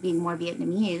I was being more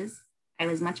Vietnamese, I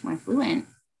was much more fluent,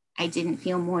 I didn't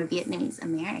feel more Vietnamese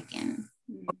American.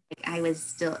 Like I was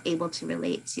still able to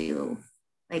relate to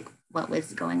like what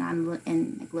was going on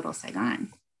in like Little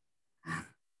Saigon.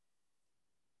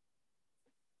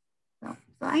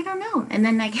 So I don't know. And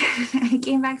then like I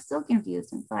came back still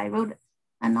confused. And so I wrote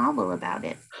a novel about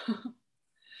it.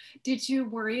 Did you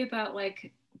worry about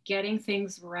like getting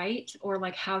things right, or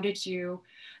like how did you,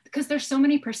 because there's so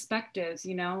many perspectives,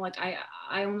 you know, like I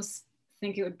almost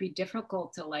think it would be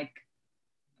difficult to like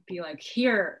be like,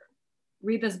 here,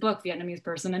 read this book, Vietnamese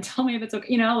person, and tell me if it's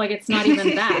okay, you know, like it's not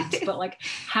even that. But like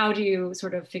how do you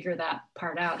sort of figure that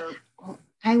part out? Or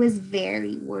I was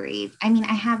very worried. I mean,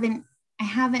 I haven't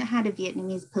had a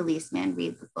Vietnamese policeman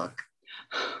read the book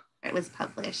that was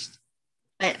published,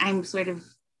 but I'm sort of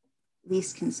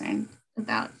least concerned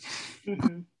about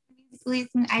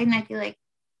policemen. I feel like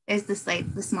there's this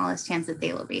like the smallest chance that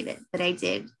they will read it, but I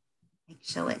did like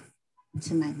show it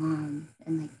to my mom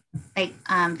and like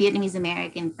Vietnamese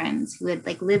American friends who had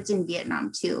like lived in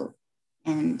Vietnam too,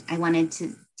 and I wanted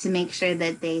to make sure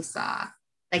that they saw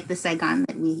like the Saigon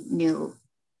that we knew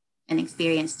and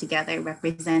experienced together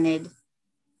represented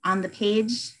on the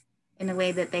page in a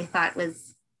way that they thought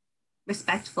was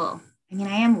respectful. I mean,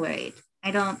 I am worried. I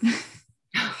don't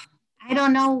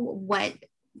know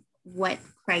what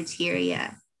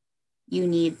criteria you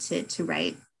need to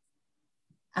write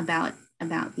about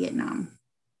Vietnam.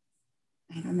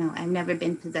 I don't know. I've never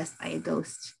been possessed by a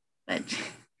ghost, but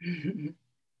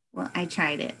well, I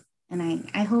tried it, and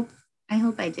I hope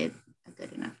I did a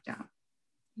good enough job.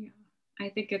 Yeah, I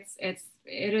think it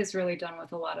is really done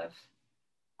with a lot of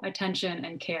attention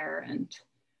and care, and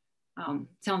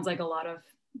sounds like a lot of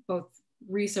both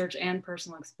research and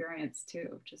personal experience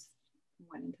too just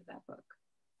went into that book.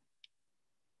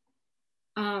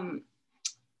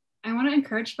 I want to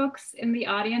encourage folks in the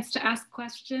audience to ask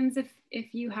questions.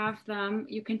 If you have them,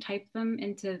 you can type them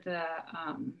into the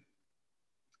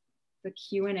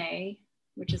Q&A,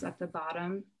 which is at the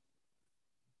bottom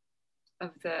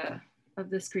of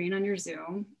the screen on your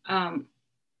Zoom. I'll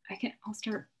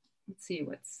start. Let's see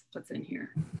what's in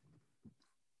here.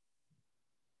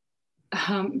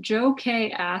 Joe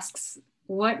K asks,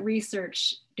 what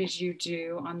research did you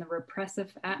do on the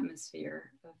repressive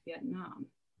atmosphere of Vietnam?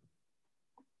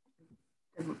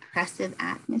 The repressive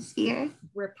atmosphere?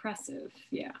 Repressive,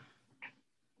 yeah.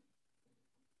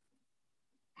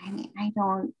 I mean,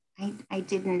 I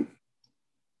didn't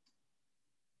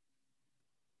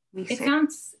research.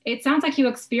 It sounds like you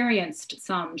experienced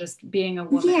some, just being a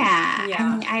woman.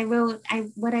 Yeah. I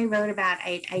mean, what I wrote about,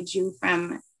 I drew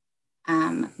from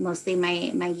mostly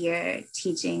my year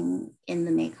teaching in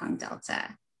the Mekong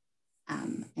Delta,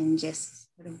 and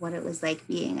just sort of what it was like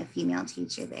being a female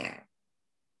teacher there,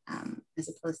 as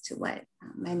opposed to what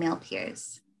my male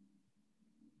peers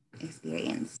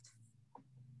experienced.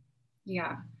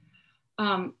 Yeah.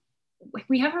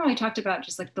 We haven't really talked about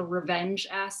just like the revenge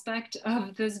aspect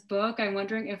of this book. I'm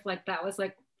wondering if like that was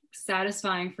like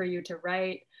satisfying for you to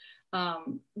write.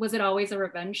 Was it always a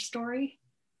revenge story?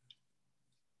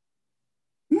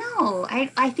 No,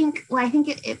 I think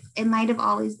it might have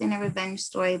always been a revenge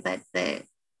story, but the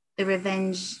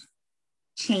revenge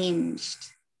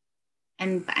changed,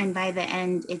 and by the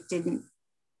end it didn't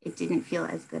feel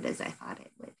as good as I thought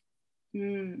it would.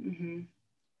 Mm-hmm.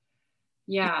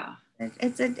 Yeah,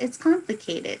 it's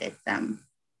complicated. It's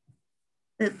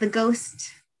the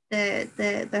ghost,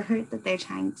 the hurt that they're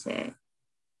trying to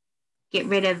get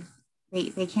rid of,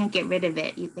 they can't get rid of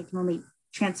it. They can only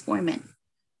transform it.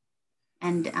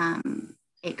 And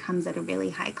it comes at a really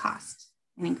high cost,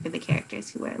 I think, for the characters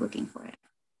who are looking for it.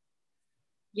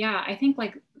 Yeah, I think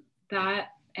like that,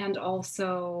 and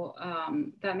also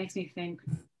that makes me think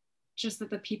just that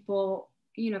the people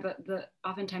the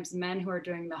oftentimes men who are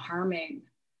doing the harming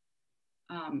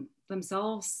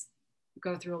themselves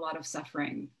go through a lot of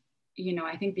suffering.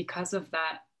 I think because of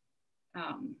that,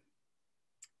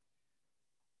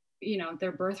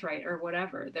 their birthright or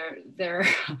whatever, their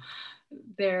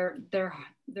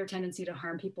tendency to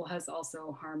harm people has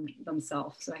also harmed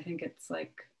themselves. So I think it's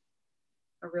like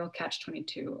a real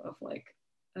catch-22 of like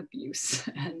abuse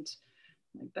and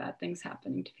like bad things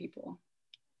happening to people.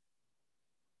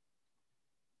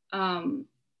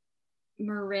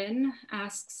 Marin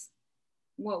asks,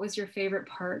 what was your favorite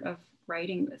part of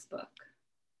writing this book?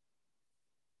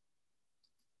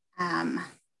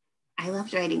 I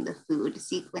loved writing the food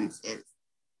sequences.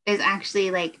 There's actually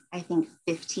like, I think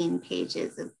 15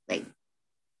 pages of like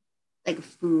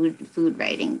food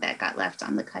writing that got left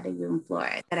on the cutting room floor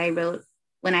that I wrote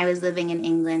when I was living in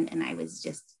England, and I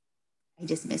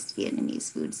just missed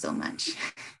Vietnamese food so much.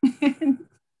 and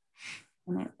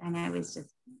I was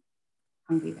just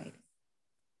hungry writing.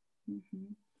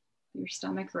 Mm-hmm. Your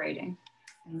stomach writing.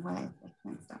 I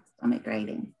can't stop stomach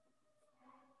writing.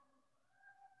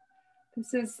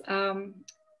 This is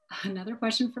another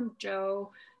question from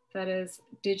Joe that is,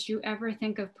 did you ever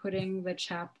think of putting the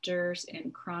chapters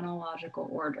in chronological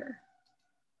order?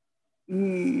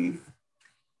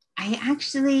 I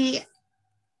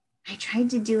tried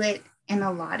to do it in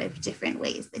a lot of different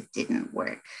ways that didn't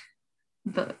work.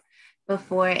 But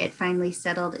before it finally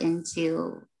settled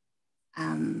into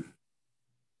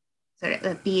sort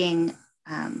of being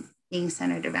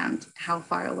centered around how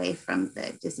far away from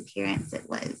the disappearance it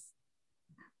was,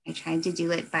 I tried to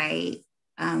do it by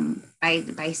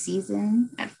season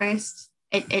at first.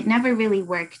 It never really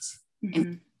worked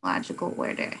in logical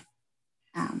order.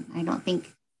 I don't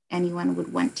think anyone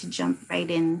would want to jump right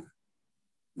in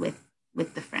with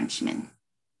the Frenchman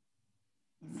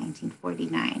in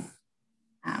 1949.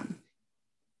 I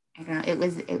don't know.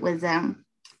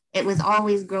 It was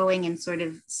always growing in sort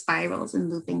of spirals and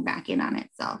looping back in on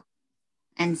itself.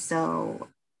 And so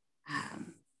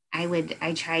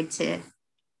I tried to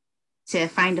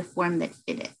find a form that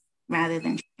fit it rather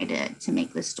than try to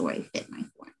make the story fit my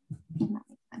form.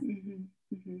 Mm-hmm.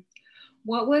 Mm-hmm.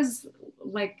 What was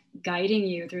like guiding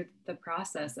you through the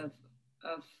process of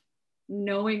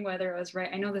knowing whether it was right?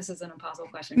 I know this is an impossible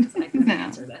question because I couldn't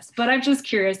answer this, but I'm just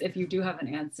curious if you do have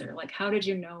an answer. Like, how did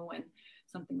you know when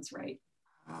something's right?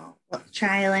 Oh, well,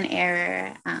 trial and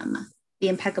error, the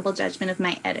impeccable judgment of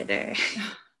my editor,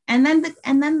 and then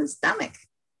the stomach.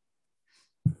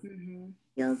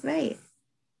 Feels right.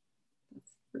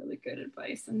 That's really good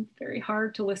advice and very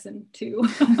hard to listen to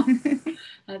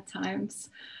at times.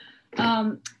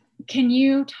 Can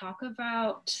you talk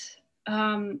about,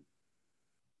 I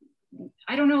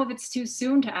don't know if it's too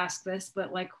soon to ask this,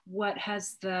 but like, what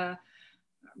has the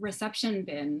reception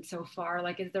been so far?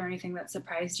 Like, is there anything that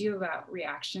surprised you about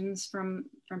reactions from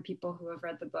people who have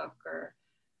read the book or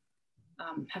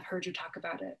have heard you talk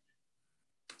about it?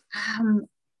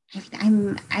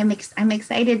 I'm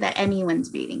excited that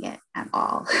anyone's reading it at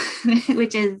all,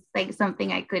 which is like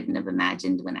something I couldn't have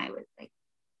imagined when I was like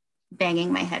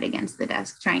banging my head against the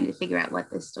desk trying to figure out what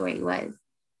this story was.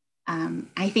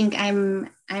 I think I'm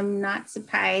not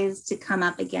surprised to come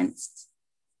up against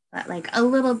like a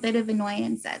little bit of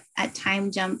annoyance at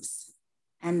time jumps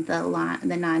and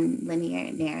the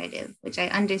non-linear narrative, which I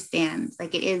understand.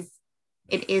 Like it is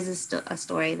a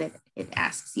story that it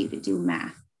asks you to do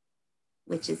math,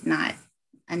 which is not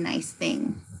a nice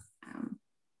thing.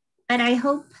 But I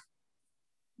hope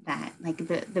that like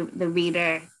the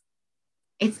reader,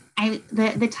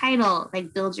 the title,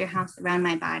 like build your house around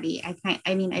my body.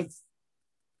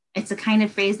 It's a kind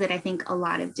of phrase that I think a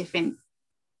lot of different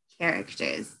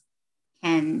characters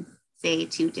can say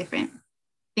to different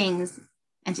things,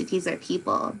 entities or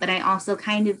people. But I also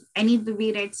I need the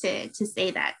reader to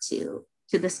say that to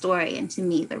the story and to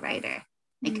me, the writer.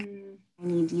 Like I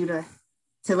need you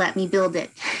to let me build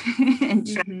it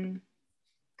and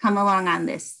come along on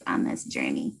this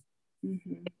journey.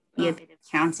 Be a bit of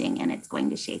counting and it's going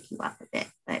to shake you up a bit,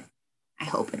 but I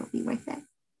hope it'll be worth it.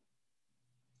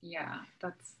 Yeah,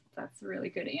 that's a really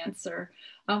good answer.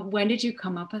 When did you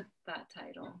come up with that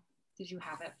title? Did you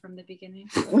have it from the beginning?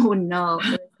 Oh no,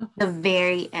 the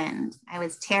very end. I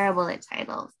was terrible at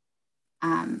titles,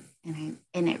 and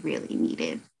it really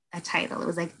needed a title. It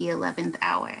was like the 11th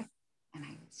hour, and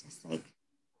I was just like,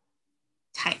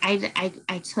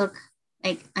 I took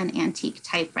like an antique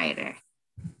typewriter,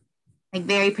 like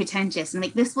very pretentious, and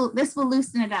like this will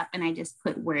loosen it up, and I just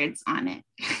put words on it,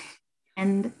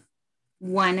 and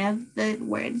one of the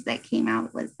words that came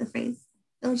out was the phrase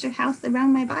 "build your house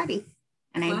around my body,"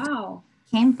 and I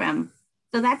came from.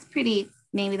 So that's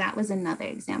maybe that was another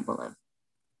example of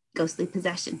ghostly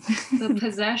possession. The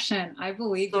possession, I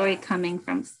believe Story that. coming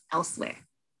from elsewhere.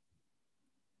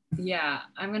 Yeah,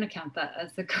 I'm going to count that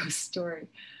as the ghost story.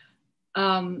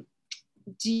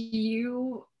 Do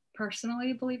you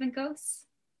personally believe in ghosts?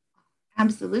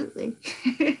 Absolutely.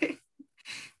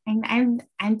 And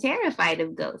I'm terrified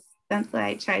of ghosts. That's why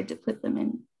I tried to put them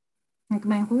in like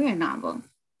my horror novel.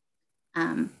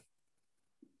 And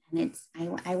it's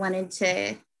I wanted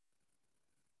to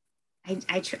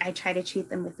I try to treat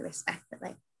them with the respect that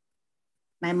like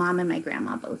my mom and my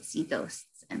grandma both see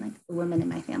ghosts, and like the women in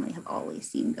my family have always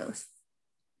seen ghosts,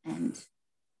 and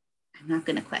I'm not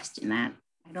going to question that.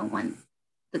 I don't want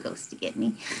the ghost to get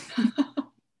me.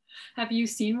 Have you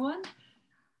seen one?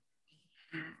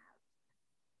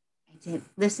 I did.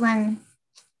 This one,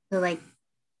 the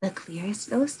clearest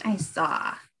ghost I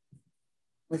saw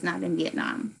was not in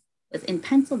Vietnam. It was in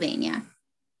Pennsylvania,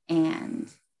 and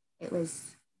it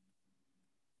was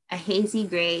a hazy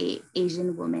gray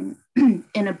Asian woman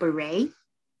in a beret,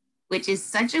 which is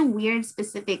such a weird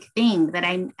specific thing that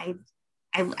I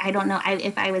don't know.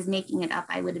 If I was making it up,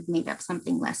 I would have made up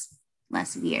something less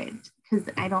weird, because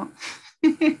I don't.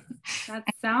 That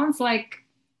sounds like,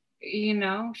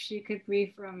 she could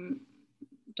be from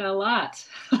Dalat.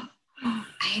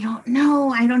 I don't know.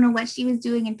 I don't know what she was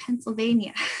doing in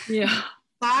Pennsylvania. Yeah.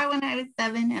 Saw her when I was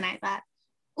 7, and I thought,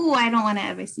 oh, I don't want to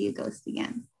ever see a ghost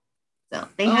again. So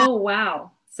they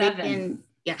wow. 7.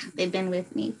 They've been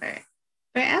with me for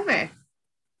forever,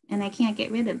 and I can't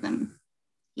get rid of them.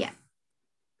 Yeah.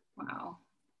 Wow.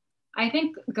 I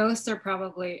think ghosts are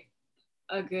probably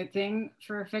a good thing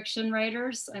for fiction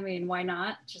writers. I mean, why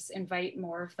not just invite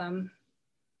more of them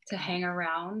to hang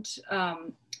around?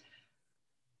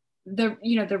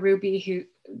 The Ruby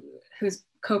who's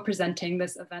co-presenting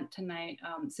this event tonight.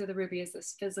 So the Ruby is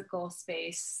this physical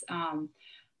space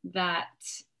that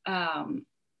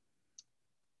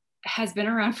has been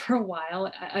around for a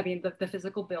while. I mean, the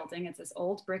physical building, it's this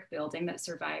old brick building that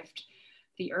survived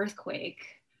the earthquake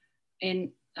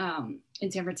in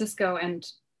San Francisco. And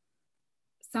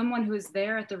someone who was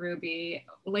there at the Ruby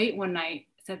late one night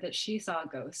said that she saw a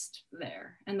ghost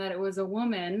there, and that it was a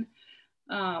woman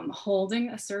holding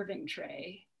a serving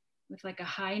tray with like a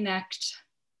high-necked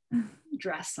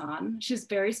dress on. She was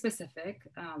very specific,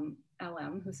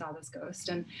 LM, who saw this ghost,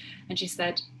 and she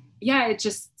said, yeah,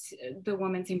 the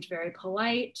woman seemed very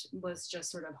polite, was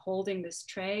just sort of holding this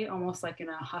tray, almost like in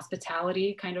a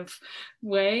hospitality kind of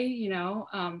way,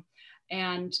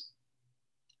 and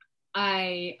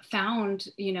I found,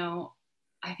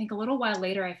 I think a little while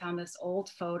later, I found this old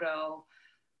photo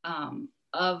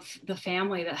of the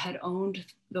family that had owned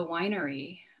the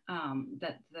winery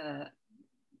that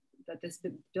this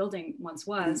building once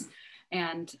was,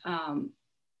 and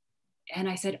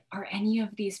I said, are any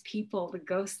of these people the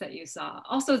ghosts that you saw?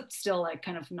 Also, still like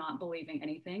kind of not believing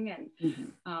anything,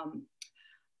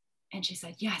 and she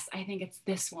said, yes, I think it's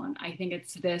this one. I think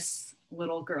it's this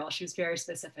little girl. She was very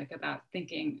specific about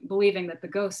believing that the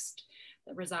ghost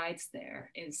that resides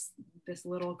there is this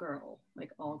little girl,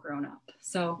 like all grown up.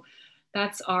 So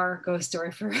that's our ghost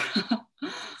story for.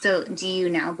 So do you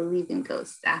now believe in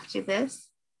ghosts after this?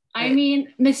 I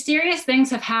mean, mysterious things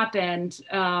have happened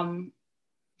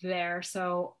there.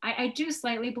 So I do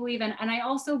slightly believe in, and I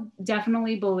also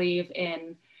definitely believe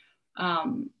in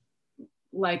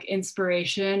like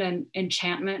inspiration and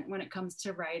enchantment when it comes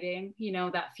to writing,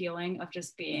 that feeling of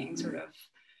just being sort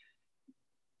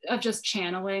of just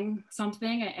channeling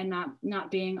something and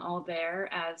not being all there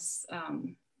as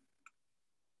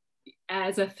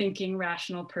a thinking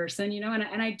rational person,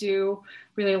 and I do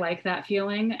really like that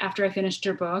feeling. After I finished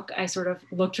your book, I sort of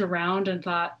looked around and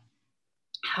thought,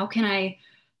 how can I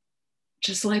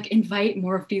just like invite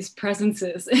more of these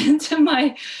presences into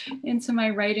my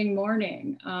writing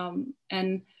morning,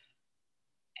 and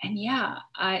yeah,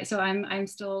 I'm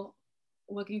still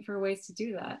looking for ways to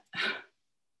do that.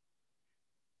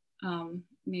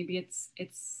 Maybe it's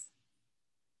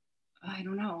I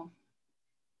don't know,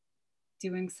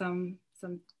 doing some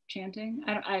chanting.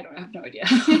 I don't have no idea.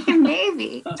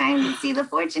 Maybe time to see the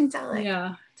fortune teller.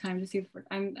 Yeah, time to see the.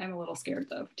 I'm a little scared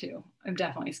though too. I'm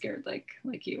definitely scared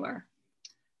like you are.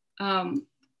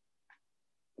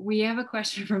 We have a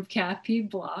question from Kathy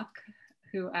Block,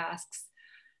 who asks,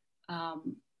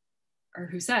 or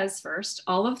who says first,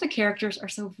 all of the characters are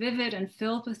so vivid and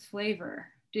filled with flavor.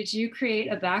 Did you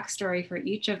create a backstory for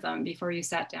each of them before you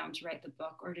sat down to write the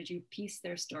book, or did you piece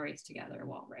their stories together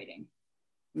while writing?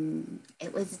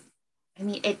 It was,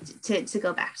 to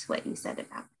go back to what you said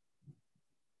about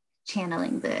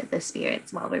channeling the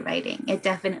spirits while we're writing, it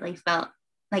definitely felt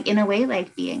like, in a way,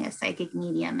 like being a psychic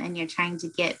medium, and you're trying to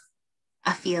get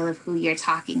a feel of who you're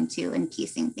talking to and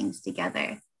piecing things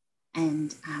together.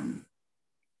 And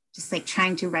just like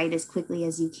trying to write as quickly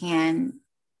as you can,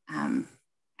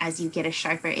 as you get a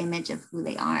sharper image of who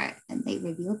they are and they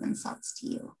reveal themselves to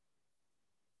you.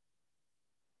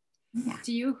 Yeah.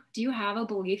 Do you have a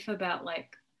belief about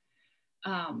like,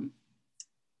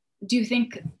 do you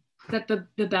think that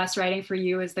the best writing for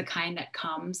you is the kind that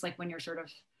comes like when you're sort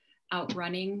of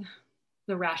outrunning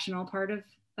the rational part of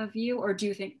you, or do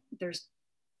you think there's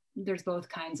both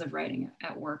kinds of writing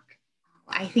at work?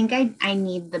 I think I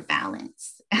need the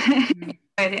balance. Mm-hmm.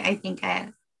 I think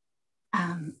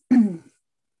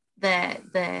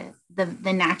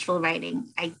the natural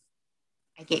writing, I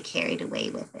get carried away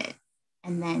with it,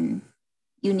 and then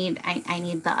I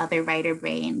need the other writer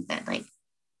brain that like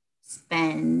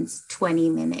spends 20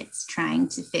 minutes trying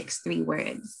to fix 3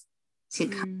 words to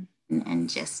come and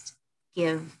just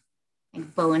give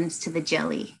like bones to the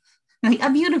jelly, like a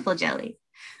beautiful jelly.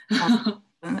 The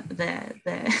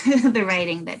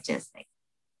writing that just like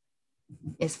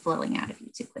is flowing out of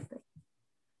you too quickly.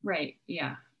 Right.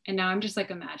 Yeah. And now I'm just like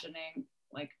imagining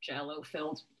like Jello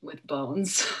filled with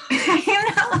bones.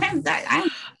 I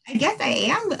guess I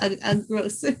am a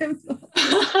gross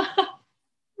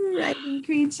writing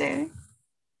creature.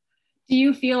 Do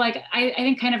you feel like I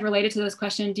think kind of related to this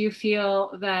question? Do you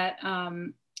feel that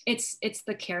it's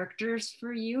the characters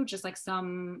for you, just like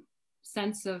some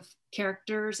sense of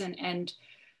characters and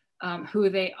who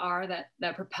they are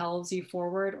that propels you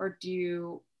forward, or do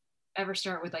you ever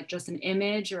start with like just an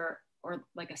image or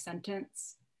like a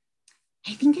sentence?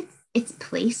 I think it's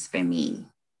place for me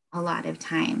a lot of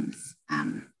times,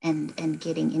 and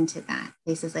getting into that,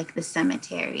 places like the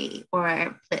cemetery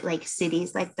or like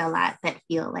cities like Dalat that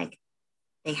feel like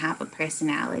they have a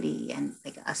personality and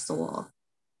like a soul.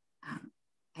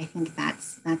 I think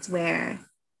that's where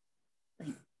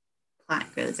like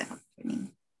plot grows out for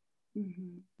me.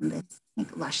 Mm-hmm. This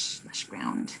like lush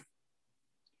ground.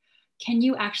 Can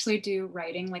you actually do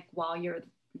writing like while you're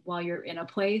in a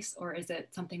place, or is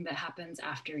it something that happens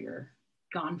after you're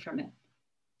gone from it?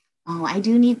 Oh, I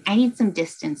need some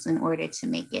distance in order to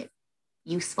make it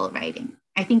useful writing.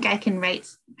 I think I can write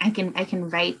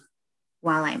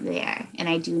while I'm there, and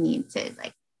I do need to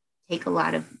like take a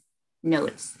lot of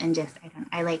notes and just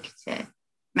I like to,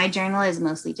 my journal is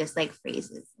mostly just like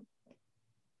phrases, like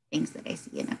things that I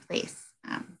see in a place,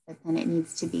 but then it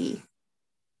needs to be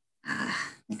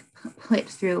like put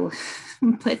through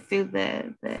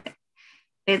the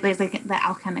there's like the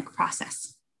alchemic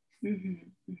process.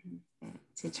 Mm-hmm. Mm-hmm.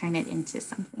 To turn it into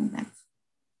something that's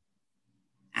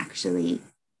actually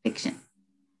fiction.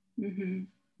 Mm-hmm.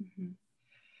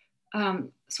 Mm-hmm.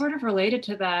 Sort of related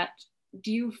to that,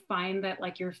 do you find that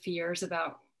like your fears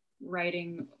about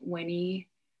writing Winnie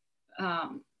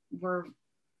were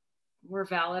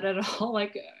valid at all?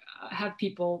 Like, have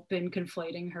people been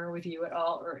conflating her with you at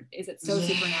all, or is it so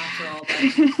supernatural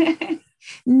that...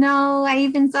 No, I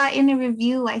even saw in a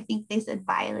review, I think they said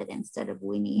Violet instead of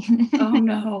Winnie. Oh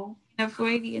no. A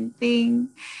Freudian thing,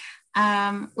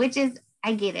 which is,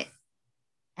 I get it,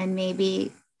 and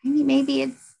maybe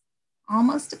it's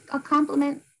almost a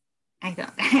compliment. I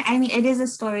don't. I mean, it is a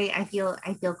story. I feel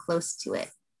close to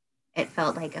it. It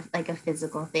felt like a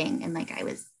physical thing, and like I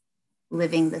was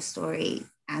living the story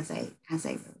as I wrote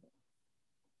it.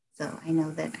 So I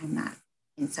know that I'm not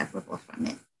inseparable from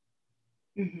it.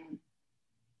 Mm-hmm.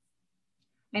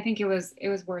 I think it was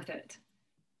worth it.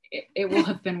 It will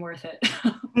have been worth it.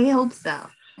 I hope so.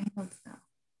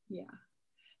 Yeah.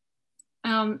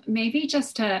 Maybe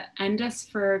just to end us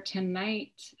for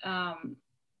tonight, I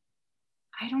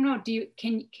don't know.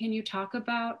 Can you talk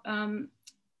about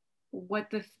what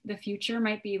the future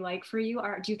might be like for you?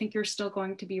 Do you think you're still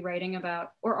going to be writing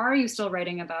about, or are you still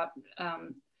writing about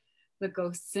the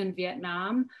ghosts in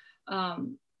Vietnam,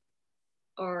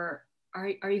 or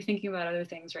are you thinking about other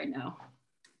things right now?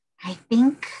 I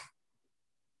think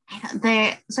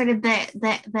the sort of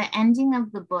the ending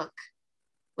of the book,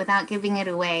 without giving it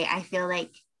away, I feel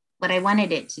like what I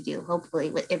wanted it to do,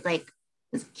 hopefully, it like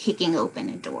was kicking open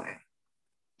a door,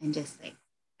 and just like,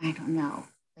 I don't know,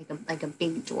 like a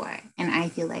big door. And I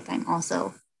feel like I'm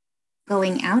also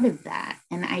going out of that.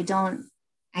 And I don't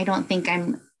think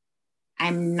I'm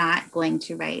not going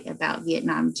to write about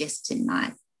Vietnam just to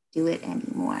not do it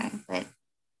anymore. But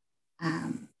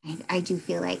I do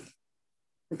feel like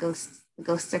the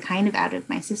ghosts are kind of out of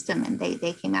my system, and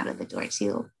they came out of the door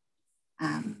too. So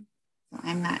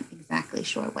I'm not exactly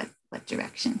sure what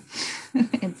direction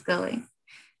it's going,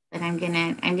 but I'm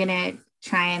gonna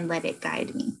try and let it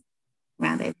guide me,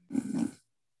 rather than like,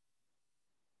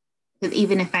 because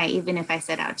even if I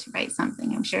set out to write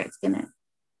something, I'm sure it's gonna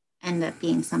end up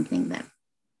being something that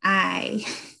I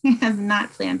have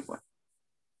not planned for.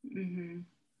 Mm-hmm.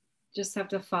 Just have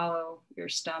to follow your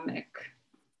stomach.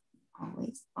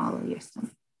 Always follow your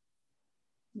stomach.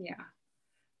 Yeah.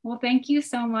 Well, thank you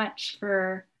so much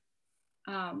for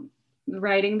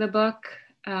writing the book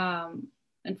and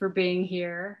for being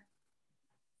here.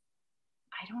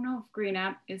 I don't know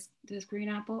if does green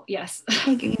apple? Yes.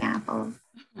 Hey, green apple.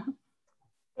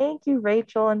 Thank you,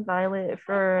 Rachel and Violet,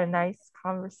 for a nice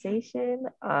conversation.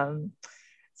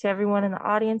 To everyone in the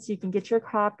audience, you can get your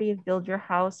copy of Build Your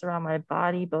House Around My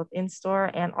Body, both in store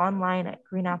and online at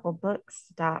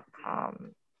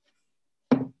greenapplebooks.com.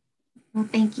 Well,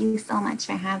 thank you so much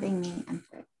for having me and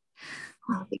for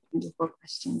all the wonderful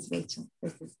questions, Rachel.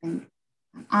 This has been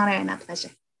an honor and a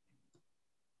pleasure.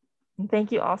 And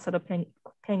thank you also to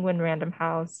Penguin Random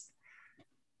House.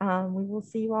 We will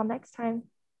see you all next time.